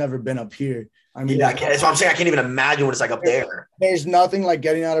he's never been up here. I mean, that's what I'm saying. I can't even imagine what it's like up there. There's nothing like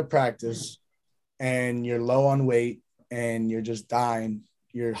getting out of practice, and you're low on weight, and you're just dying.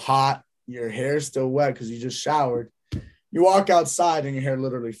 You're hot. Your hair's still wet because you just showered. You walk outside and your hair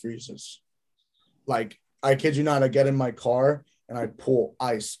literally freezes. I kid you not, I get in my car and I pull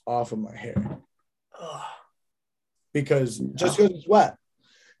ice off of my hair. Because it's wet.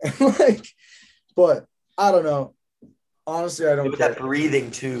 But I don't know. Honestly, I don't care. That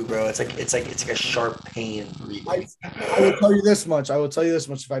breathing too, bro. It's like a sharp pain breathing. I will tell you this much.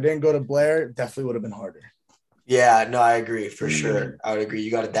 If I didn't go to Blair, it definitely would have been harder. Yeah, no, I agree for sure. I would agree.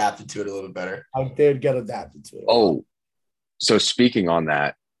 You got adapted to it a little bit better. I did get adapted to it. Oh, so speaking on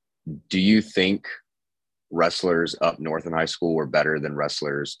that, do you think wrestlers up north in high school were better than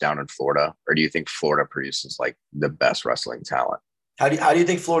wrestlers down in Florida, or do you think Florida produces the best wrestling talent? How do you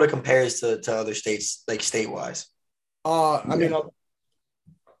think Florida compares to other states, state-wise? I mean,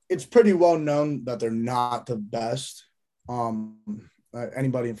 it's pretty well known that they're not the best.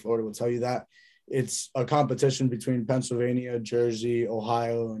 Anybody in Florida will tell you that. It's a competition between Pennsylvania, Jersey,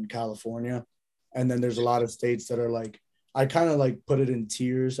 Ohio, and California. And then there's a lot of states that are I kind of put it in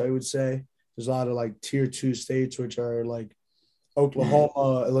tiers, I would say. There's a lot of tier 2 states, which are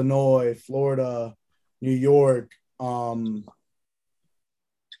Oklahoma, Illinois, Florida, New York,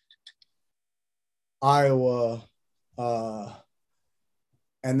 Iowa,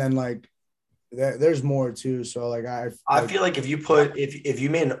 and then there's more too. So I feel like if you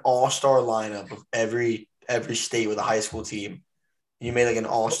made an all-star lineup of every state with a high school team, you made an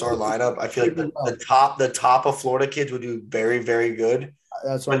all-star lineup. I feel like the top of Florida kids would do very, very good.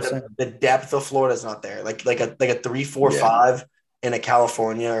 That's what I'm saying. The depth of Florida is not there. Like a 3, 4, 5 in a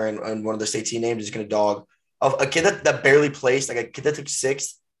California or in one of the states he named is going to dog a kid that barely placed. A kid that took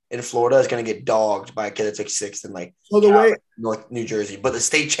 6th in Florida is going to get dogged by a kid that took 6th in North New Jersey. But the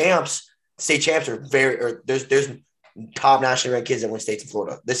state champs are there's top nationally ranked kids that win states in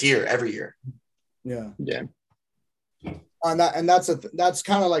Florida this year, every year. Yeah. Yeah. That's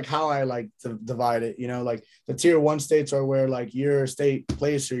kind of how I to divide it. The tier 1 states are where you're a state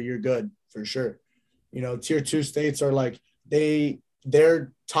placer, you're good for sure. Tier 2 states are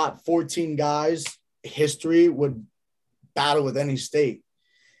their top 14 guys history would battle with any state.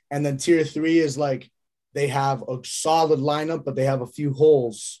 And then tier 3 is they have a solid lineup, but they have a few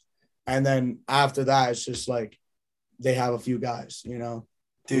holes. And then after that, it's just like they have a few guys, you know.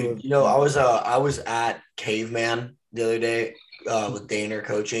 Dude, I was at Caveman the other day with Daner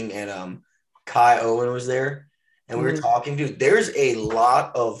coaching, and Kai Owen was there, and we were talking. Dude, there's a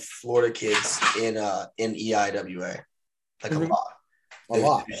lot of Florida kids in EIWA, like a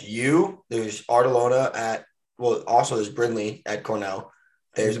lot. There's Artelona also there's Brindley at Cornell.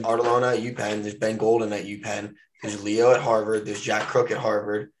 There's Artelona at UPenn. There's Ben Golden at UPenn. There's Leo at Harvard. There's Jack Crook at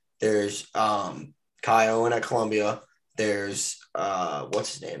Harvard. There's Kai Owen at Columbia. There's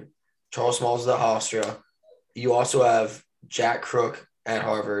what's his name? Charles Smalls at Hofstra. You also have Jack Crook at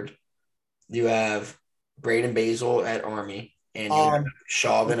Harvard. You have Braden Basil at Army, and you have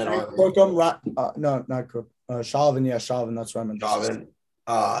Chauvin at Harvard. No, not Crook. Chauvin, Chauvin. That's what I meant. Chauvin.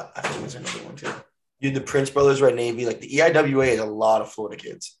 I think there's another one too. You have the Prince Brothers, Red Navy. Like the EIWA is a lot of Florida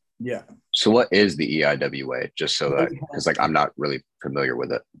kids. Yeah. So what is the EIWA? Just so that, because like I'm not really familiar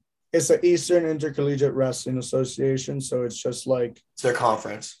with it. It's the Eastern Intercollegiate Wrestling Association. So it's just like it's their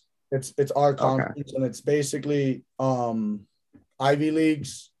conference. It's our conference, and it's basically Ivy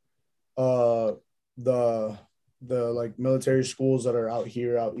Leagues, the like military schools that are out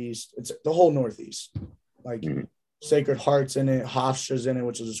here, out east. It's the whole Northeast. Like Sacred Heart's in it, Hofstra's in it,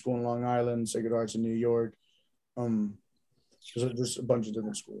 which is a school in Long Island, Sacred Heart's in New York. There's a bunch of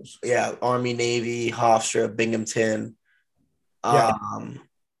different schools. Yeah, Army, Navy, Hofstra, Binghamton,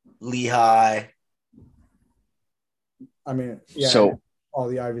 Lehigh. I mean, so all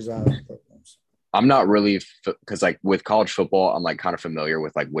the Ivies have programs. I'm not really because like with college football, I'm like kind of familiar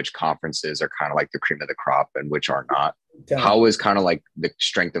with like which conferences are kind of like the cream of the crop and which are not. How is kind of like the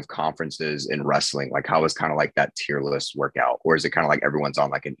strength of conferences in wrestling? Like how is kind of like that tier list work out, or is it kind of like everyone's on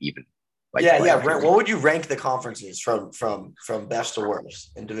like an even? Like What would you rank the conferences from best to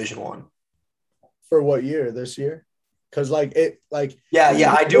worst in Division I? For what year? This year? Because I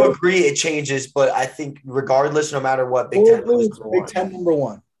do agree it changes, but I think regardless, no matter what, Big Ten number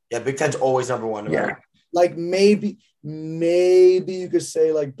one. Yeah, Big Ten's always number one. Like maybe you could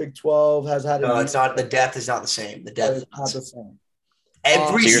say like Big 12 has had. No, it's not. The depth is not the same. The depth is not the same.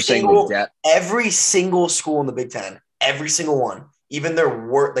 Every single school in the Big Ten, every single one, even their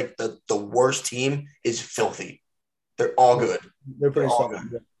the worst team is filthy. They're all good. They're pretty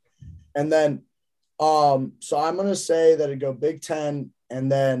solid. And then, so I'm gonna say that it go Big Ten,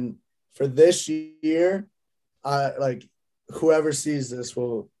 and then for this year, like whoever sees this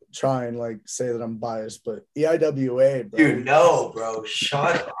will try and like say that I'm biased, but EIWA, bro. Dude, no, bro.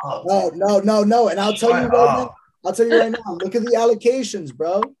 Shut up. No. And I'll tell you right now. Look at the allocations,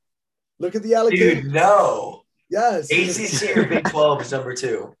 bro. Look at the allocations. Dude, no. Yes. ACC or Big 12 is number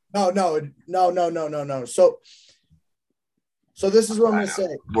 2. No. So this is what I'm gonna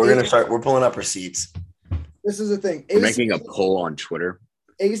say. We're pulling up receipts. This is the thing. We're making a poll on Twitter.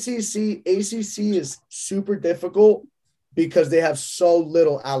 ACC is super difficult because they have so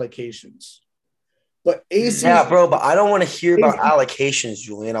little allocations. But ACC, yeah, bro, but I don't want to hear about allocations,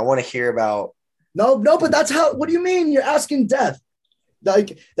 Julian. I want to hear about no, but that's how. What do you mean? You're asking depth.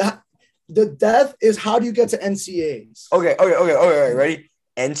 Like that, the depth is how do you get to NCAAs? Okay. Ready?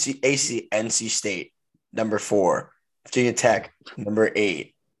 NC State number 4, Virginia Tech number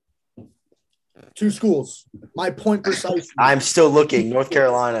 8. 2 schools. My point precisely. I'm still looking. North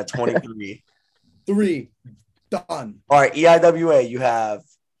Carolina 23. 3. Done. All right, EIWA, you have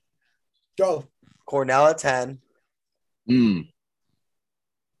go Cornell at 10. Penn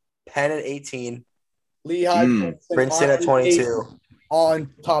at 18. Lehigh, Princeton at 22. On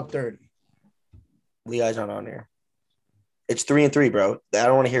top 30. Lehigh's not on here. It's 3-3, bro. I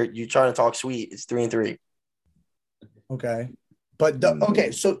don't want to hear you trying to talk sweet. It's 3-3. Okay, but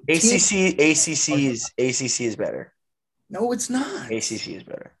so ACC is better. No, it's not. ACC is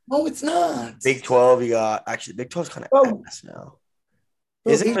better. No, it's not. Big 12, you got actually Big 12 is kind of ass now.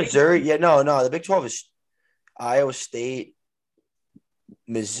 Is it Missouri? Yeah, no. The Big 12 is Iowa State,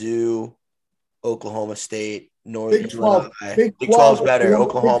 Mizzou, Oklahoma State, Northern Illinois. Big 12 is better.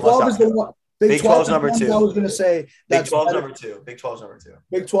 Oklahoma. Big 12 is number 2. I was going to say Big 12 is number 2. Big 12 is number 2.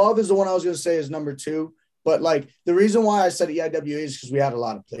 Big 12 is the one I was going to say is number 2. But like the reason why I said EIWA is because we had a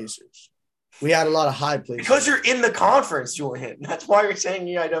lot of placers. We had a lot of high placers. Because you're in the conference, Julian. That's why you're saying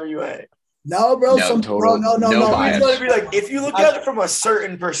EIWA. No, bro. No. If you look at it from a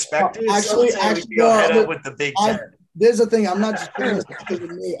certain perspective, actually, with the Big 10. There's the thing. I'm not just saying this because of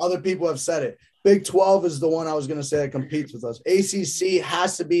me. Other people have said it. Big 12 is the one I was going to say that competes with us. ACC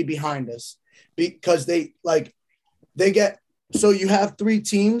has to be behind us because they get. So you have 3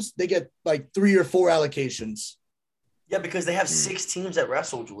 teams. They get like 3 or 4 allocations. Yeah, because they have 6 teams that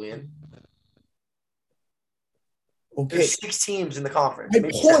wrestle, Julian. Okay. There's 6 teams in the conference. My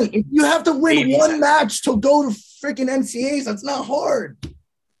point, if you have to win one match to go to freaking NCAAs, that's not hard.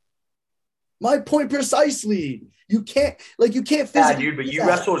 My point precisely. You can't physically. Yeah, dude, but you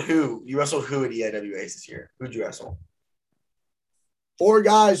wrestled who? You wrestled who at EIWAs this year? Who'd you wrestle? 4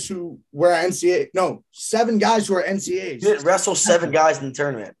 guys who were at NCAA. No, 7 guys who are NCAAs. You didn't wrestle 7 guys in the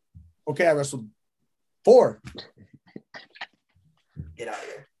tournament. Okay, I wrestled 4. Get out of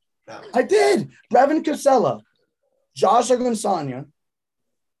here. No. I did. Brevin Casella, Josh Agoncaglia,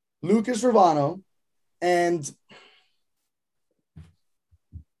 Lucas Ravano, and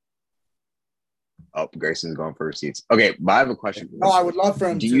Oh, Grayson's going for receipts. Okay, but I have a question. No, I would love for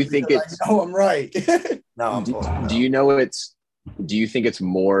him. Do you think it's? I know I'm right. No. Do you know it's? Do you think it's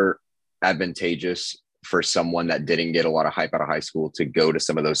more advantageous for someone that didn't get a lot of hype out of high school to go to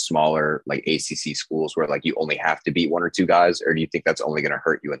some of those smaller like ACC schools where like you only have to beat 1 or 2 guys, or do you think that's only going to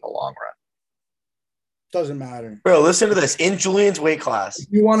hurt you in the long run? Doesn't matter. Bro, listen to this. In Julian's weight class. If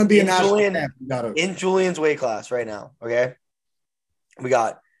you want to be a national champ, you gotta. In Julian's weight class right now, okay? We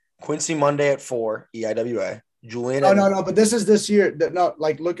got Quincy Monday at 4, EIWA. Julian. No. But this is this year. No,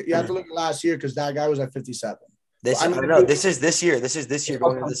 like look. You have to look at last year because that guy was at 57. This is this year. This is this year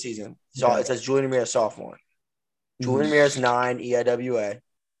going into the season. So it says Julian Ramirez sophomore. Julian Ramirez 9 EIWA.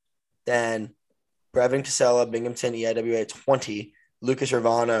 Then Brevin Casella, Binghamton EIWA at 20. Lucas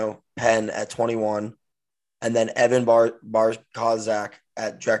Ravano, Penn at 21. And then Evan Kozak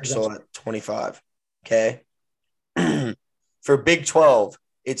at Drexel at 25. Okay. For Big 12,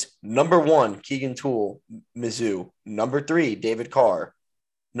 it's number 1, Keegan Toole, Mizzou. Number 3, David Carr.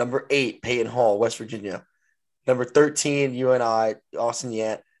 Number 8, Peyton Hall, West Virginia. Number 13, UNI, Austin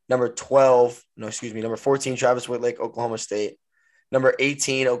Yant. Number 14, Travis Whitlake, Oklahoma State. Number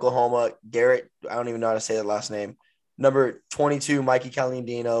 18, Oklahoma, Garrett. I don't even know how to say that last name. Number 22, Mikey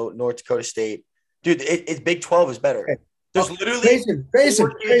Caliendino, North Dakota State. Dude, it's Big 12 is better. Okay. There's literally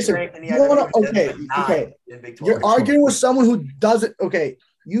Grayson. Okay. You're arguing with someone who doesn't. Okay,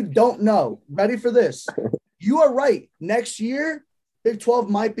 you don't know. Ready for this? You are right. Next year, Big 12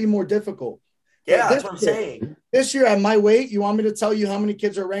 might be more difficult. Yeah, that's what I'm saying. This year at my weight, you want me to tell you how many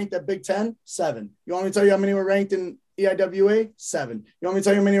kids are ranked at Big 10? 7. You want me to tell you how many were ranked in EIWA? 7. You want me to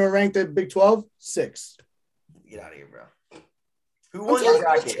tell you how many were ranked at Big 12? 6. Get out of here, bro. Who won your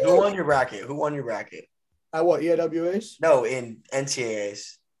bracket? Who won your bracket? At what, EIWAs? No, in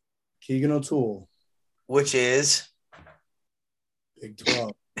NCAAs. Keegan O'Toole. Which is? Big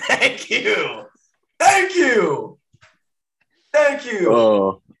 12. Thank you.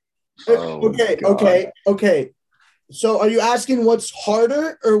 Oh. Okay. So are you asking what's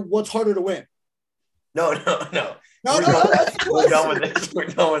harder or what's harder to win? No. We're done with this. We're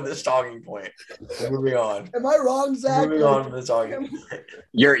done with this talking point. Moving on. Am I wrong, Zach? Moving on from the talking point.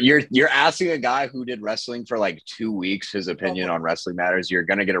 You're asking a guy who did wrestling for like 2 weeks his opinion on Wrestling Matters. You're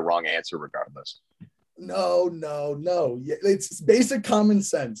gonna get a wrong answer regardless. No. It's basic common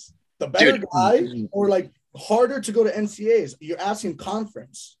sense. The better guy or like harder to go to NCAAs. You're asking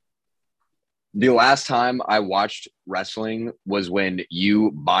conference. The last time I watched wrestling was when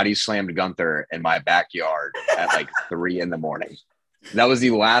you body slammed Gunther in my backyard at like 3 a.m. That was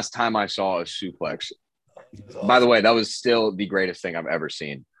the last time I saw a suplex. Awesome. By the way, that was still the greatest thing I've ever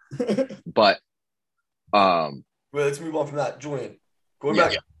seen. But wait, let's move on from that. Julian, going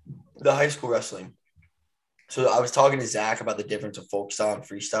back to the high school wrestling. So I was talking to Zach about the difference of folk style and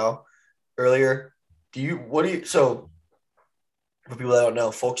freestyle earlier. So for people that don't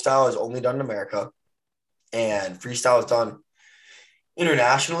know, folk style is only done in America and freestyle is done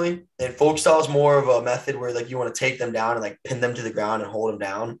internationally. And folk style is more of a method where like you want to take them down and like pin them to the ground and hold them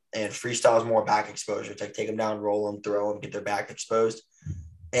down. And freestyle is more back exposure. It's like take them down, roll them, throw them, get their back exposed.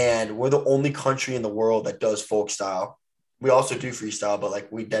 And we're the only country in the world that does folk style. We also do freestyle, but like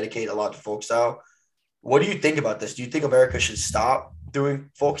we dedicate a lot to folk style. What do you think about this? Do you think America should stop doing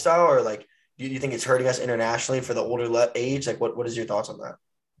folk style, or like do you think it's hurting us internationally for the older age? Like, what is your thoughts on that?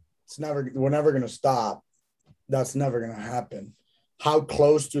 We're never going to stop. That's never going to happen. How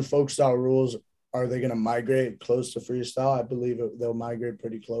close to folk style rules are they going to migrate close to freestyle? I believe they'll migrate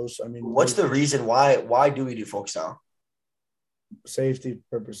pretty close. I mean, what's the reason why do we do folk style? Safety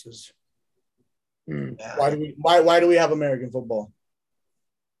purposes. Yeah. Why do we have American football?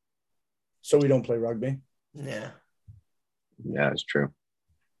 So we don't play rugby. Yeah, it's true.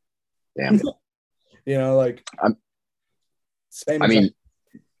 Damn.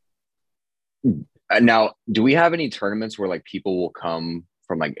 Now, do we have any tournaments where like people will come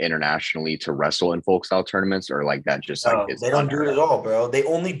from like internationally to wrestle in folk style tournaments, or like that just like they don't do it at all, bro? They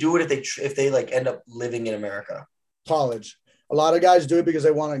only do it if they like end up living in America. College. A lot of guys do it because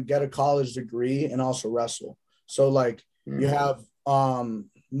they want to get a college degree and also wrestle. So like you have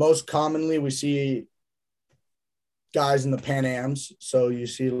most commonly we see guys in the Pan Ams. So you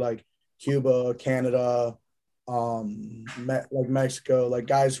see like Cuba, Canada, like Mexico, like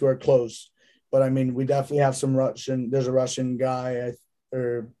guys who are close. But I mean, we definitely have some Russian. There's a Russian guy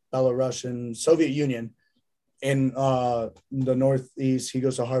or Belarusian, Soviet Union in the Northeast. He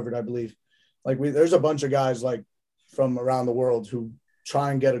goes to Harvard, I believe. Like there's a bunch of guys like from around the world who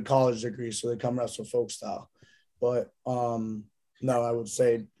try and get a college degree so they come wrestle folk style. But no, I would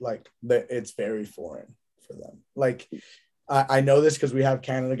say like that it's very foreign for them. Like I know this because we have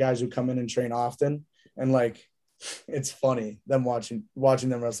Canada guys who come in and train often, and like it's funny them watching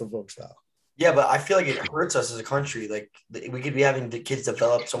them wrestle folk style. Yeah, but I feel like it hurts us as a country. Like we could be having the kids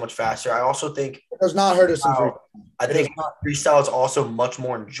develop so much faster. I also think it does not hurt us in freestyle. I think freestyle is also much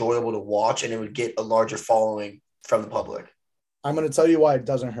more enjoyable to watch, and it would get a larger following from the public. I'm going to tell you why it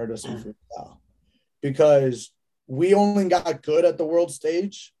doesn't hurt us in freestyle. Because we only got good at the world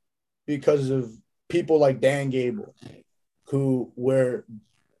stage because of people like Dan Gable, who were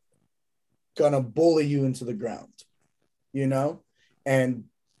going to bully you into the ground, you know? And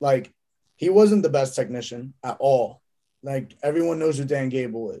like, he wasn't the best technician at all. Like everyone knows who Dan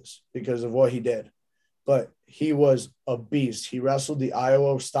Gable is because of what he did, but he was a beast. He wrestled the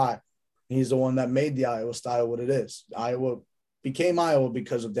Iowa style. He's the one that made the Iowa style what it is. Iowa became Iowa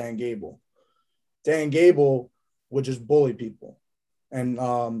because of Dan Gable. Dan Gable would just bully people. And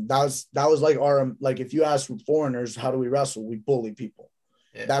that was like our, like, if you ask foreigners, how do we wrestle? We bully people.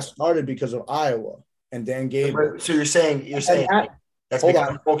 Yeah. That started because of Iowa and Dan Gable. So you're saying that's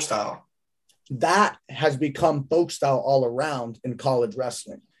become folk style. That has become folk style all around in college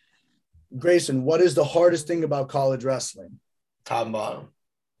wrestling. Grayson, what is the hardest thing about college wrestling? Top and bottom.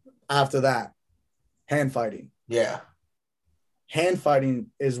 After that, hand fighting. Yeah. Hand fighting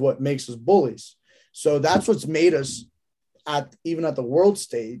is what makes us bullies. So that's what's made us, even at the world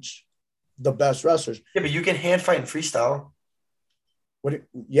stage, the best wrestlers. Yeah, but you can hand fight in freestyle.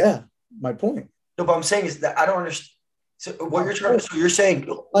 Yeah, my point. No, but I'm saying is that I don't understand. So what you're trying to, so you're saying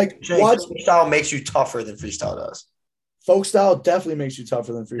freestyle makes you tougher than freestyle does. Folk style definitely makes you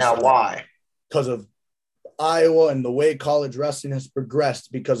tougher than freestyle. Now, why? Because of Iowa and the way college wrestling has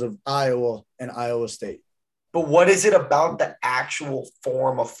progressed because of Iowa and Iowa State. But what is it about the actual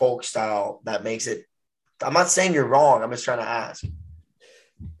form of folk style that makes it? I'm not saying you're wrong. I'm just trying to ask.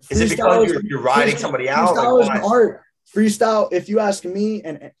 Is it because you're riding somebody out? Freestyle is an art. Freestyle, if you ask me,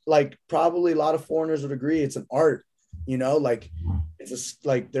 and like probably a lot of foreigners would agree, it's an art. You know, like it's just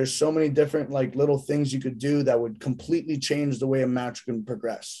like there's so many different like little things you could do that would completely change the way a match can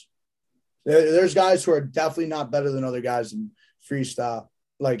progress. There's guys who are definitely not better than other guys in freestyle,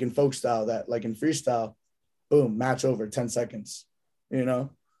 like in folk style, that like in freestyle, boom, match over 10 seconds, you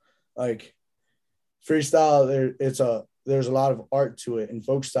know, like freestyle, there's a lot of art to it. In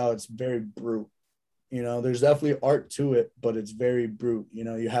folk style, it's very brute. You know, there's definitely art to it, but it's very brute. You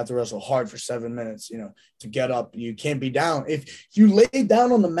know, you have to wrestle hard for 7 minutes, you know, to get up. You can't be down. If you lay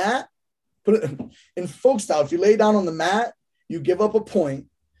down on the mat, put it in folk style, if you lay down on the mat, you give up a point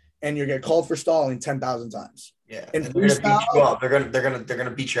and you get called for stalling 10,000 times. Yeah. And freestyle, they're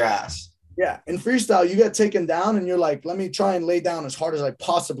gonna beat your ass. Yeah. In freestyle, you get taken down and you're like, let me try and lay down as hard as I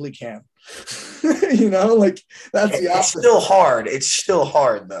possibly can. You know, like that's the opposite. It's still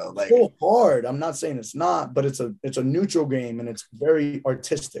hard though. Like still hard. I'm not saying it's not, but it's a neutral game and it's very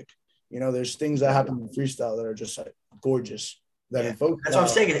artistic. You know, there's things that happen in freestyle that are just like gorgeous. That's what I'm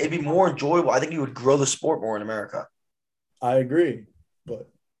saying. It'd be more enjoyable. I think you would grow the sport more in America. I agree, but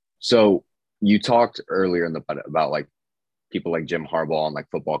so you talked earlier about like people like Jim Harbaugh and like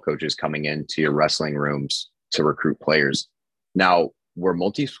football coaches coming into your wrestling rooms to recruit players. Now, were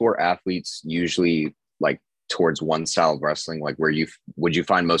multi-sport athletes usually like towards one style of wrestling? Like would you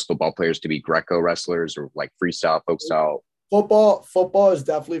find most football players to be Greco wrestlers or like freestyle, folk style? Football is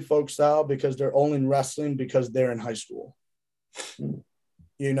definitely folk style because they're only in wrestling because they're in high school.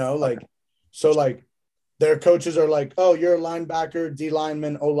 You know, like, so like their coaches are like, oh, you're a linebacker, D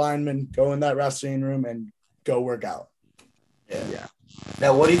lineman, O lineman, go in that wrestling room and go work out. Yeah.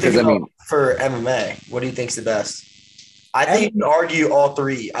 Now, what do you think for MMA? What do you think's the best? I think you can argue all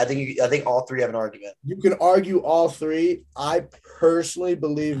three. I think all three have an argument. You can argue all three. I personally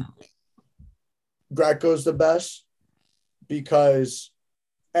believe Greco's the best because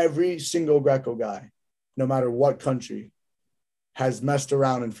every single Greco guy, no matter what country, has messed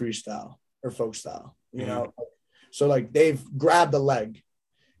around in freestyle or folk style. You know, so like they've grabbed the leg.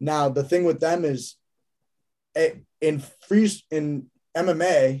 Now the thing with them is, in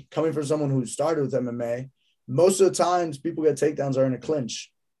MMA, coming from someone who started with MMA. Most of the times people get takedowns are in a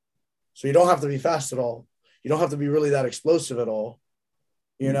clinch. So you don't have to be fast at all. You don't have to be really that explosive at all.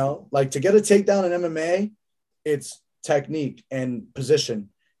 You know, like to get a takedown in MMA, it's technique and position.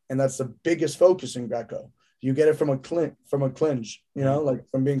 And that's the biggest focus in Greco. You get it from a clinch, you know, like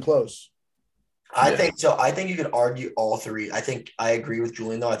from being close. I think so. I think you could argue all three. I think I agree with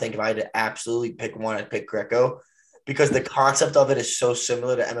Julian, though. I think if I had to absolutely pick one, I'd pick Greco because the concept of it is so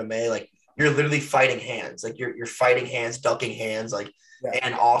similar to MMA. Like you're literally fighting hands. Like you're fighting hands, ducking hands. Like,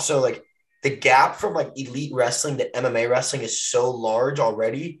 and also like the gap from like elite wrestling to MMA wrestling is so large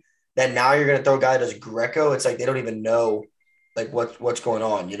already that now you're gonna throw a guy that does Greco. It's like they don't even know like what's going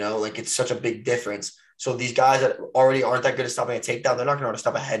on, you know? Like it's such a big difference. So these guys that already aren't that good at stopping a takedown, they're not gonna know how to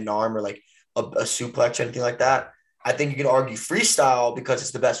stop a head and arm or like a suplex or anything like that. I think you can argue freestyle because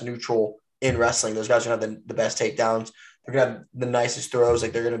it's the best neutral in wrestling. Those guys are gonna have the best takedowns. They're gonna have the nicest throws.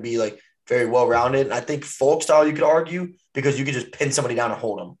 Like they're gonna be like very well rounded. And I think folk style you could argue because you could just pin somebody down and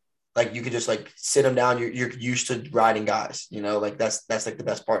hold them. Like you could just like sit them down. You're used to riding guys, you know, like that's like the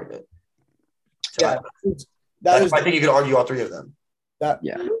best part of it. So I think you could argue all three of them.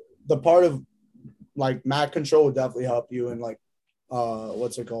 The part of like mat control would definitely help you in like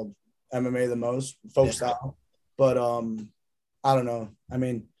what's it called? MMA the most, folk style. But I don't know. I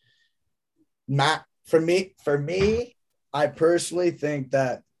mean, mat for me, I personally think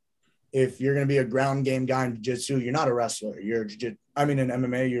that if you're gonna be a ground game guy in jiu-jitsu, you're not a wrestler. You're in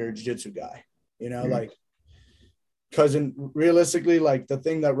MMA, you're a jiu-jitsu guy. You know, like because realistically, like the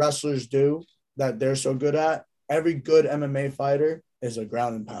thing that wrestlers do that they're so good at, every good MMA fighter is a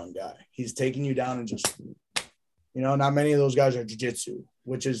ground and pound guy. He's taking you down and just, you know, not many of those guys are jiu-jitsu,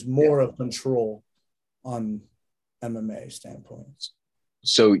 which is more of control on MMA standpoints.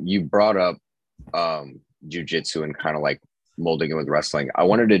 So you brought up jiu-jitsu and kind of like molding it with wrestling. I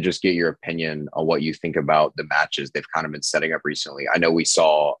wanted to just get your opinion on what you think about the matches they've kind of been setting up recently. I know we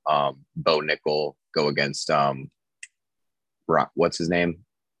saw Bo Nickel go against what's his name?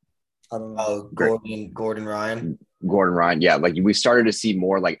 I don't know. Gordon Ryan. Gordon Ryan. Yeah. Like we started to see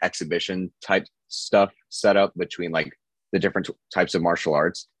more like exhibition type stuff set up between like the different types of martial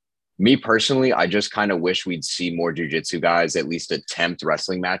arts. Me personally, I just kind of wish we'd see more jiu-jitsu guys at least attempt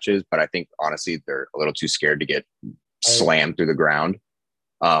wrestling matches, but I think honestly they're a little too scared to get slammed through the ground.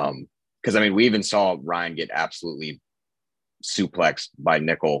 Because I mean, we even saw Ryan get absolutely suplexed by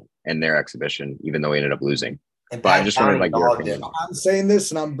Nickel in their exhibition, even though he ended up losing. But I just wanted like your opinion. I'm saying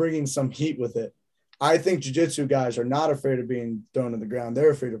this and I'm bringing some heat with it. I think jiu-jitsu guys are not afraid of being thrown to the ground.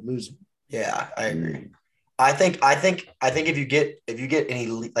 They're afraid of losing. Yeah, I agree. I think if you get any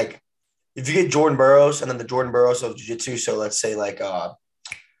like if you get Jordan Burroughs and then the Jordan Burroughs of jiu-jitsu, so let's say like the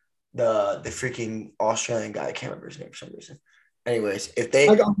freaking Australian guy, I can't remember his name for some reason. Anyways,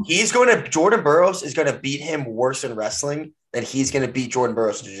 Jordan Burroughs is gonna beat him worse in wrestling than he's gonna beat Jordan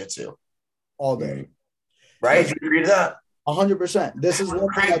Burroughs in jiu-jitsu. All day. Right? Do you agree to that? 100%. This is one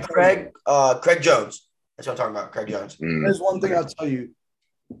Craig Jones. That's what I'm talking about. Craig Jones. There's one thing I'll tell you.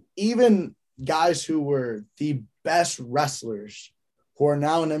 Even guys who were the best wrestlers who are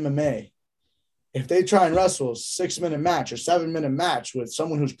now in MMA, if they try and wrestle a 6-minute match or 7-minute match with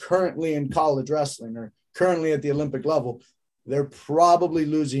someone who's currently in college wrestling or currently at the Olympic level, they're probably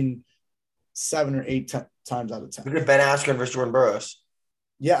losing 7 or 8 times out of 10. Look at Ben Askren versus Jordan Burroughs.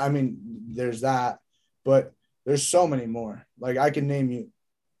 Yeah, I mean, there's that, but there's so many more. Like I can name you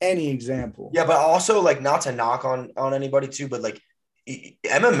any example. Yeah, but also like not to knock on anybody too, but like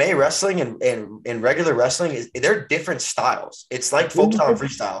MMA wrestling and regular wrestling they're different styles. It's like folk style and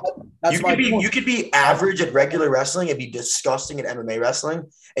freestyle. You could be average at regular wrestling and be disgusting at MMA wrestling,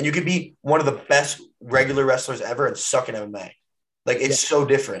 and you could be one of the best regular wrestlers ever and suck at MMA. Like it's so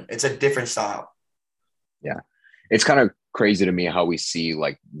different. It's a different style. Yeah, it's kind of crazy to me how we see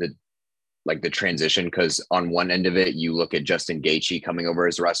like the transition, because on one end of it, you look at Justin Gaethje coming over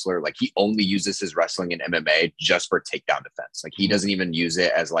as a wrestler. Like he only uses his wrestling in MMA just for takedown defense. Like he doesn't even use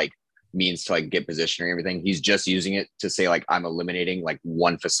it as like means to like get position or everything. He's just using it to say like, I'm eliminating like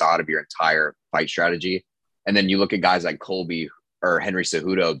one facade of your entire fight strategy. And then you look at guys like Colby or Henry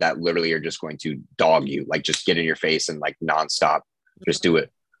Cejudo that literally are just going to dog you, like just get in your face and like nonstop, just do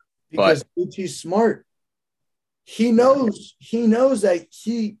it. Because he's smart. He knows that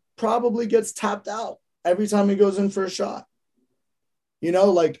he probably gets tapped out every time he goes in for a shot. You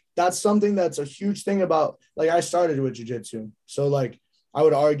know, like that's something that's a huge thing about, like I started with jiu-jitsu. So like I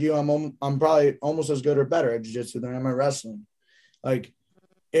would argue I'm probably almost as good or better at jiu-jitsu than I am at wrestling. Like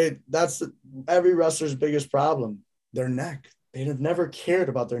that's every wrestler's biggest problem, their neck. They have never cared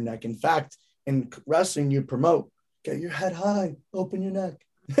about their neck. In fact, in wrestling, you promote, get your head high, open your neck.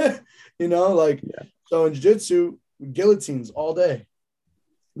 You know, like, so in jiu-jitsu, guillotines all day.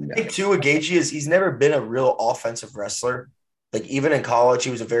 I think too, with Gaethje is he's never been a real offensive wrestler. Like even in college,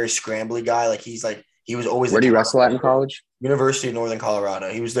 he was a very scrambly guy. Like he was always. Where did he wrestle at in college? University of Northern Colorado.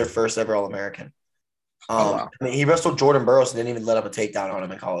 He was their first ever All-American. Wow. I mean, he wrestled Jordan Burroughs and didn't even let up a takedown on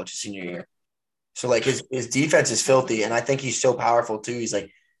him in college his senior year. So like his defense is filthy, and I think he's so powerful too. He's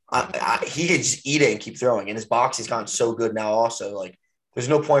like he could just eat it and keep throwing. And his boxing's gotten so good now. Also, like there's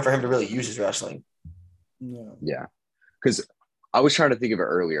no point for him to really use his wrestling. Yeah, because I was trying to think of it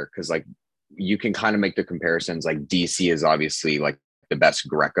earlier because like you can kind of make the comparisons. Like DC is obviously like the best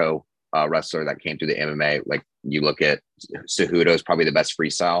Greco wrestler that came through the MMA. Like you look at Cejudo is probably the best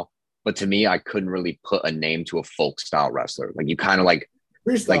freestyle, but to me, I couldn't really put a name to a folk style wrestler. Like you kind of like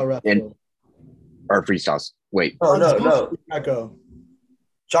freestyle wrestler or freestyles. Wait, no. Greco.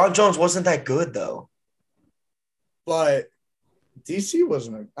 John Jones wasn't that good though. But DC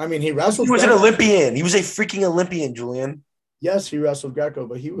wasn't. I mean, he wrestled. He was an Olympian. He was a freaking Olympian, Julian. Yes, he wrestled Greco,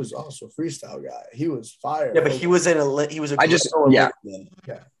 but he was also a freestyle guy. He was fire. Yeah, but he was a. I just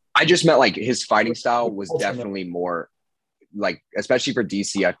I just meant like his fighting style was definitely more like, especially for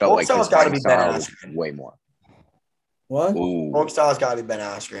DC. I felt like his fighting style was way more. What? Folk style's got to be Ben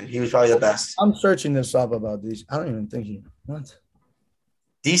Askren. He was probably the best. I'm searching this up about DC. I don't even think he. What?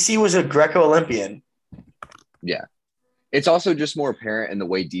 DC was a Greco Olympian. Yeah. It's also just more apparent in the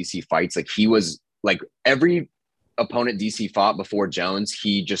way DC fights. Like he was like every opponent DC fought before Jones,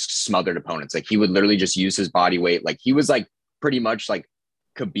 he just smothered opponents. Like he would literally just use his body weight. Like he was like pretty much like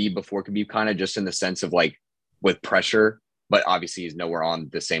Khabib before Khabib, kind of just in the sense of like with pressure, but obviously he's nowhere on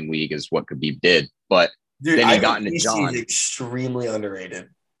the same league as what Khabib did. But dude, then he got into John. He's extremely underrated.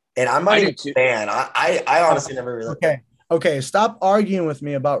 And I'm not even a fan. I honestly never really. Okay, stop arguing with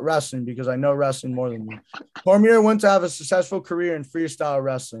me about wrestling because I know wrestling more than you. Cormier went to have a successful career in freestyle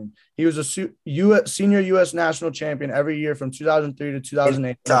wrestling. He was a senior U.S. national champion every year from 2003 to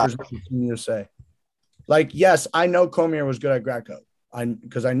 2008 in USA. Like, yes, I know Cormier was good at Greco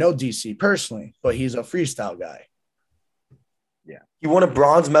because I know DC personally, but he's a freestyle guy. Yeah. He won a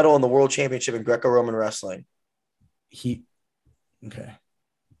bronze medal in the world championship in Greco-Roman wrestling. Okay.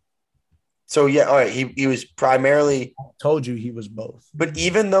 So, yeah, all right, he was primarily – I told you he was both. But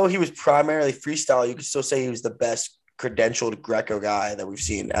even though he was primarily freestyle, you could still say he was the best credentialed Greco guy that we've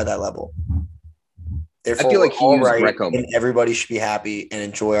seen at that level. Therefore, I feel like he's right, Greco. And everybody should be happy and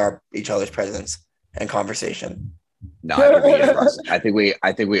enjoy each other's presence and conversation. No, I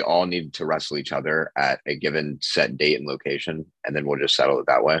think we all need to wrestle each other at a given set date and location, and then we'll just settle it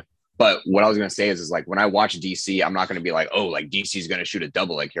that way. But what I was going to say is like when I watch DC, I'm not going to be like, oh, like DC's going to shoot a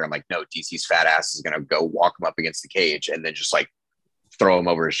double leg here. I'm like, no, DC's fat ass is going to go walk him up against the cage and then just like throw him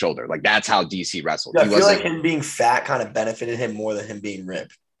over his shoulder. Like that's how DC wrestled. Yeah, I feel like him being fat kind of benefited him more than him being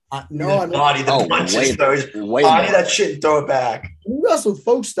ripped. Body that shit and throw it back. He wrestled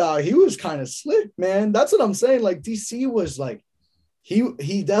folk style. He was kind of slick, man. That's what I'm saying. Like DC was like, he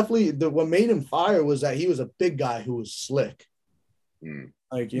definitely what made him fire was that he was a big guy who was slick.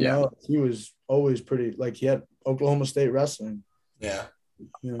 Like, you know, he was always pretty, like he had Oklahoma State wrestling. Yeah.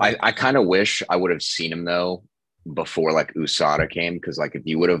 You know? I kind of wish I would have seen him though before like USADA came. Cause like if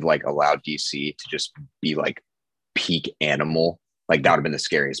you would have like allowed DC to just be like peak animal, like that would have been the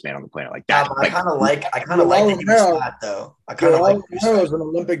scariest man on the planet. Like that. I kind of like that he was fat though. I kind of like Romero's an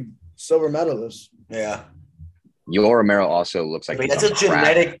Olympic silver medalist. Yeah. Yoel Romero also looks like that's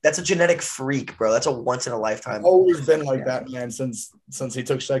a genetic freak, bro. That's a once in a lifetime. Always been like that, man, since he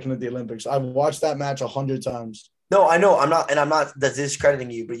took second at the Olympics. I've watched that match 100 times. No, I know. I'm not discrediting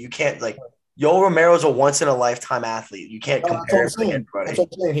you, but you can't like Yoel Romero's a once in a lifetime athlete. You can't compare him to anybody. That's what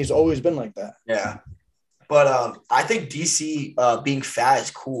I'm saying. He's always been like that. Yeah. But I think DC being fat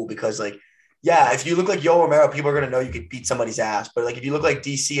is cool because like, yeah, if you look like Yoel Romero, people are gonna know you could beat somebody's ass. But like if you look like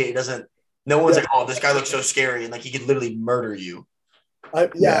DC, it doesn't. No one's like, oh, this guy looks so scary, and like he could literally murder you.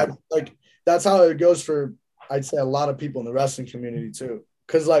 Like that's how it goes for I'd say a lot of people in the wrestling community too.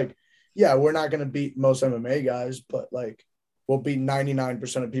 Because like, yeah, we're not gonna beat most MMA guys, but like we'll beat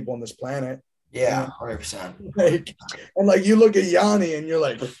 99% of people on this planet. Yeah, 100%. Like, and like you look at Yanni and you're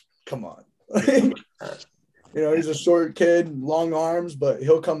like, come on. You know, he's a short kid, long arms, but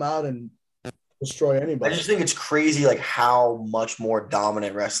he'll come out and destroy anybody. I just think it's crazy like how much more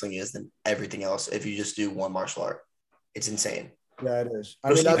dominant wrestling is than everything else if you just do one martial art. It's insane. Yeah, it is.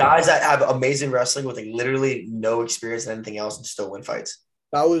 I mean, guys that have amazing wrestling with like literally no experience in anything else and still win fights.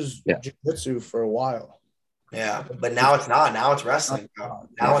 That was jiu-jitsu for a while. Yeah, but now it's not. Now it's wrestling.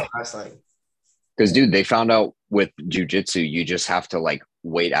 Now it's wrestling. Because, dude, they found out with jiu-jitsu, you just have to like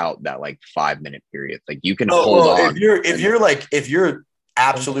wait out that like 5-minute period. Like you can hold on. If you're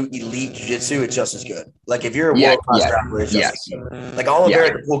absolute elite jiu-jitsu, it's just as good. Like if you're a world-class grappler, it's just as good. Like Oliver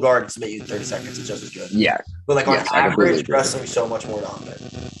at the pull guard and submit you in 30 seconds, it's just as good. Yeah. But like on average, wrestling is so much more dominant.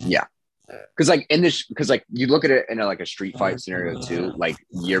 Yeah. Because you look at it in a street fight scenario too, like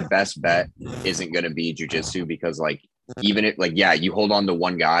your best bet isn't going to be jiu-jitsu because like even if you hold on to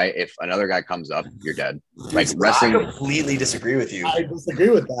one guy, if another guy comes up, you're dead. Like wrestling. I completely disagree with you. I disagree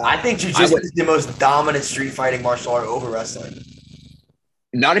with that. I think jiu-jitsu is the most dominant street fighting martial art over wrestling.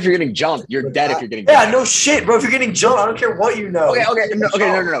 Not if you're getting jumped. You're dead if you're getting jumped. Yeah, no shit, bro. If you're getting jumped, I don't care what you know.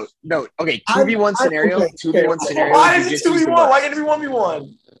 No. Okay, 2v1 scenario. 2v1 scenario. Why is it 2v1? Why can't it be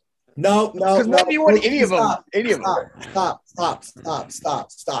 1v1? No. Because 1v1, any of them.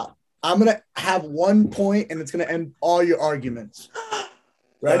 Stop. I'm going to have 1 point and it's going to end all your arguments.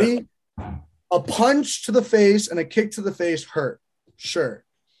 Ready? A punch to the face and a kick to the face hurt. Sure.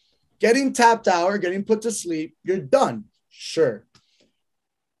 Getting tapped out or getting put to sleep, you're done. Sure.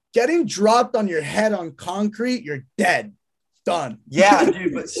 Getting dropped on your head on concrete, you're dead. Done. Yeah,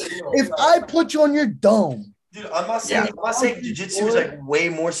 dude. But if I put you on your dome. Dude, I'm not saying jiu-jitsu is like way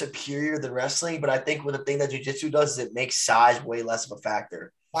more superior than wrestling, but I think the thing that jiu-jitsu does is it makes size way less of a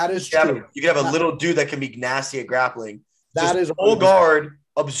factor. That is true. You can have a little dude that can be nasty at grappling. That is full guard,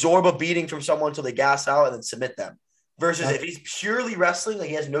 absorb a beating from someone until they gas out and then submit them. Versus if he's purely wrestling, like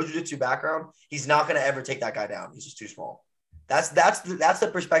he has no jiu-jitsu background, he's not going to ever take that guy down. He's just too small. That's the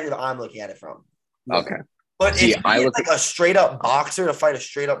perspective I'm looking at it from. Okay. But if you get like a straight up boxer to fight a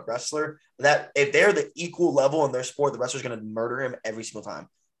straight up wrestler, that if they're the equal level in their sport, the wrestler's going to murder him every single time.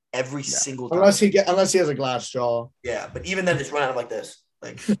 Every single time. Unless he has a glass jaw. Yeah, but even then, just run at him like this.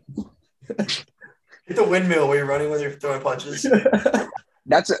 Like, hit the windmill where you're running when you're throwing punches.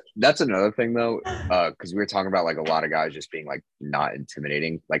 That's another thing though, because we were talking about like a lot of guys just being like not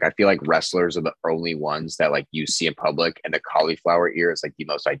intimidating. Like I feel like wrestlers are the only ones that like you see in public, and the cauliflower ear is like the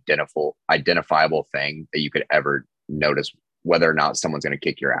most identifiable thing that you could ever notice whether or not someone's going to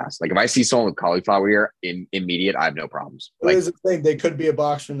kick your ass. Like if I see someone with cauliflower ear in immediate, I have no problems. Like, here's the thing: they could be a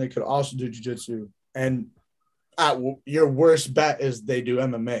boxer and they could also do jiu-jitsu, and your worst bet is they do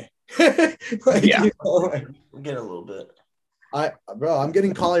MMA. I'm getting a little bit. I'm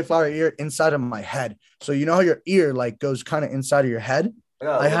getting cauliflower ear inside of my head. So you know how your ear like goes kind of inside of your head?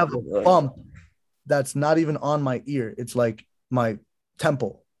 I have a bump that's not even on my ear. It's like my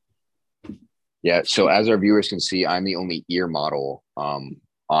temple. Yeah. So as our viewers can see, I'm the only ear model on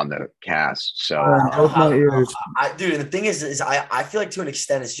the cast. So both my ears. Dude, the thing is I feel like to an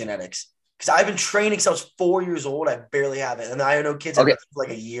extent it's genetics. Because I've been training since I was 4 years old. I barely have it. And I know kids have it for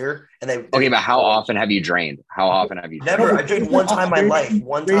like a year. And but how often have you drained? Never. I trained one time in my life.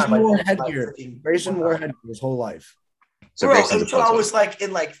 Grayson wore headgear. Grayson wore headgear his whole life. So bro, until I was like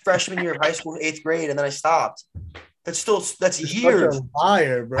in like freshman year of high school, 8th grade, and then I stopped. That's years. Such a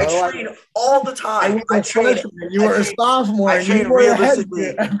liar, bro. I train all the time. You were a sophomore. I train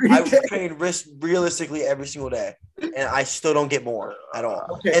realistically. I train realistically every single day, and I still don't get more at all.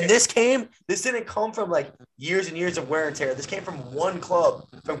 Okay. And this didn't come from like years and years of wear and tear. This came from one club,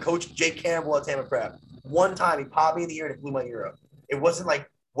 from Coach Jake Campbell at Tama Prep. One time he popped me in the ear and it blew my ear up. It wasn't like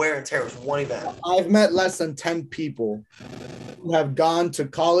wear and tear. It was one event. I've met less than 10 people who have gone to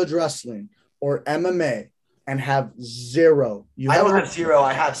college wrestling or MMA and have zero. I don't have zero.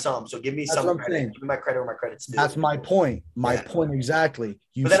 I have some. So give me some credit. Give me my credit where my credit's due. That's my point. My point exactly.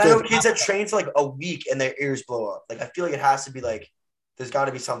 But then I know kids that train for like a week and their ears blow up. Like I feel like it has to be like there's got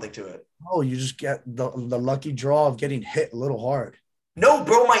to be something to it. Oh, you just get the lucky draw of getting hit a little hard. No,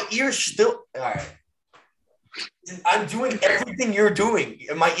 bro, my ears still. All right. I'm doing everything you're doing,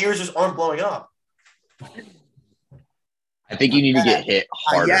 and my ears just aren't blowing up. I think you need to get hit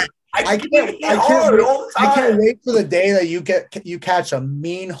harder. I can't wait for the day that you catch a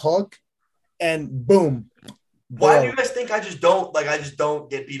mean hook, and boom. Why do you guys think I just don't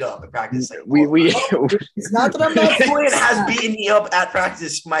get beat up at practice? It's not that I'm not. Julian has beaten me up at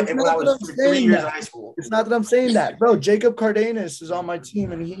practice when I was 3 years in high school. It's not that I'm saying that, bro. Jacob Cardenas is on my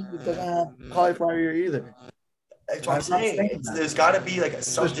team, and he doesn't have cauliflower ear either. That's what I'm saying. There's got to be like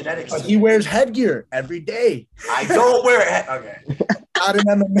some genetics. But he wears headgear every day. I don't wear it. Okay. Not in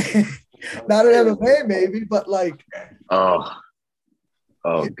MMA. Not in MMA, maybe, but like. Oh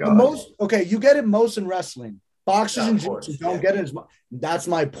God. You get it most in wrestling. Boxers and jiu-jitsu don't get it as much. That's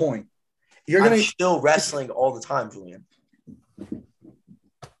my point. I'm still wrestling all the time, Julian.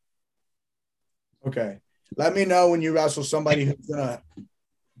 Okay. Let me know when you wrestle somebody who's gonna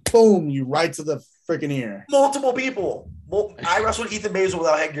boom you right to the freaking ear. Multiple people. I wrestled Ethan Basil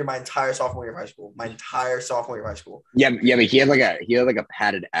without headgear my entire sophomore year of high school. Yeah, but he had like a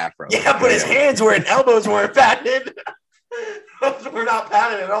padded afro. Yeah, but his hands and elbows weren't padded. We're not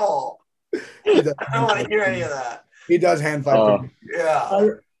padded at all. I don't want to hear any of that. He does hand fight. Yeah.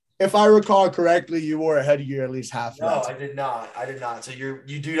 If I recall correctly, you wore a headgear at least half. No, I did not. So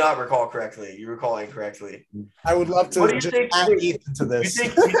you do not recall correctly. You recall incorrectly. I would love to just add Ethan to this.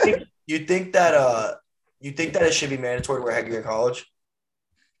 You think that it should be mandatory to wear headgear in college?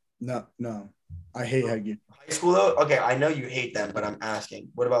 No. I hate headgear. High school though? Okay, I know you hate them, but I'm asking.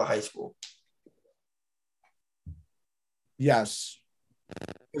 What about high school? Yes.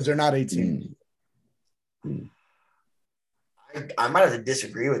 Because they're not 18. I might have to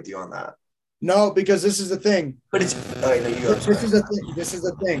disagree with you on that. No, because this is the thing. But it's no, you go. This is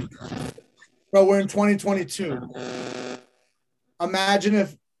the thing. Bro, we're in 2022. Imagine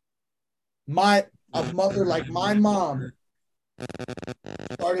if a mother like my mom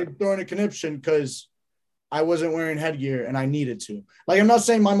started throwing a conniption because I wasn't wearing headgear and I needed to. Like, I'm not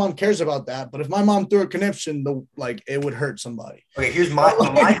saying my mom cares about that, but if my mom threw a conniption, it would hurt somebody. Okay, here's my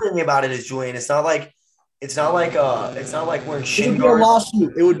thing about it is, Julian, it's not like wearing shin guards.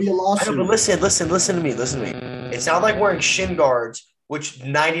 It would be a lawsuit. I know, but listen to me. It's not like wearing shin guards, which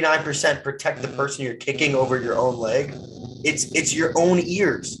 99% protect the person you're kicking over your own leg. It's your own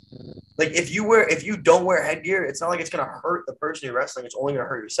ears. Like if you don't wear headgear, it's not like it's gonna hurt the person you're wrestling. It's only gonna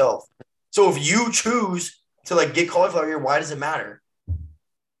hurt yourself. So if you choose to get cauliflower ear, why does it matter?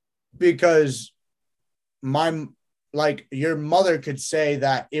 Because your mother could say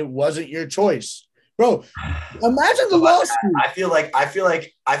that it wasn't your choice. Bro, imagine the lawsuit. I feel like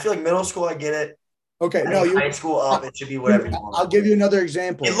middle school, I get it. Okay, high school up, it should be whatever you want. I'll give you another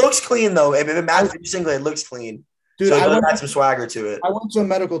example. It looks clean though. If it matters for single, it looks clean. Dude, so it had some swagger to it. I went to a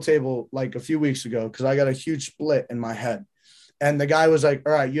medical table a few weeks ago because I got a huge split in my head. And the guy was like,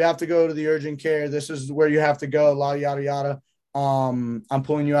 all right, you have to go to the urgent care. This is where you have to go, yada, yada. I'm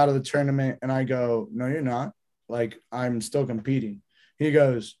pulling you out of the tournament. And I go, no, you're not. I'm still competing. He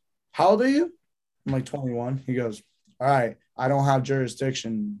goes, how old are you? I'm 21. He goes, all right, I don't have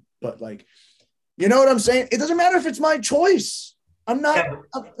jurisdiction, but you know what I'm saying? It doesn't matter if it's my choice. I'm not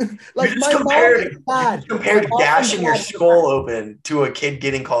my mom compared gashing your skull open to a kid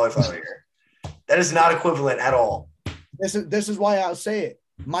getting cauliflower ear. That is not equivalent at all. This is why I'll say it.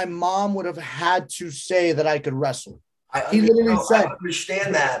 My mom would have had to say that I could wrestle. He literally said, I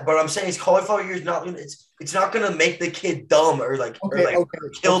understand that, but I'm saying his cauliflower ear is not. It's not going to make the kid dumb or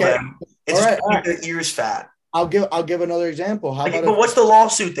kill them. It's just going to make their ears fat. I'll give another example. But what's the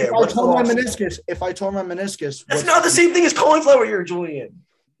lawsuit there? If I tore my meniscus, that's not the same thing as cauliflower ear, Julian.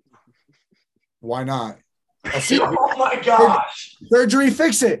 Why not? Oh my gosh! Surgery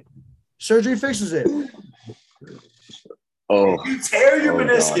fixes it. Oh, if you tear your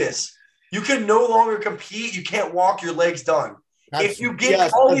meniscus, you can no longer compete. You can't walk. Your leg's done. If you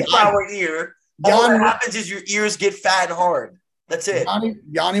get cauliflower ear, all that happens is your ears get fat and hard. That's it.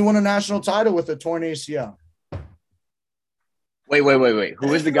 Yanni won a national title with a torn ACL. Wait. Who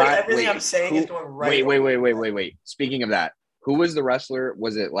was the guy? Everything I'm saying is going right. Wait. Speaking of that, who was the wrestler?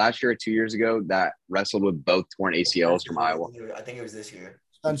 Was it last year or 2 years ago that wrestled with both torn ACLs from Iowa? I think it was this year.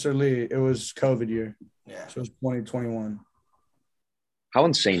 Spencer Lee. It was COVID year. Yeah. So it was 2021. How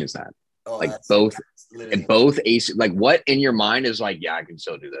insane is that? Both AC. What in your mind is yeah, I can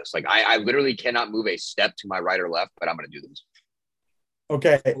still do this. I literally cannot move a step to my right or left, but I'm going to do this.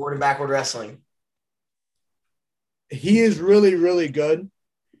 Okay. Forward and backward wrestling. He is really, really good.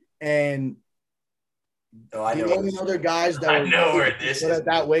 And the only other guys that were at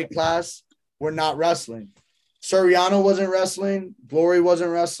that weight class were not wrestling. Soriano wasn't wrestling, Glory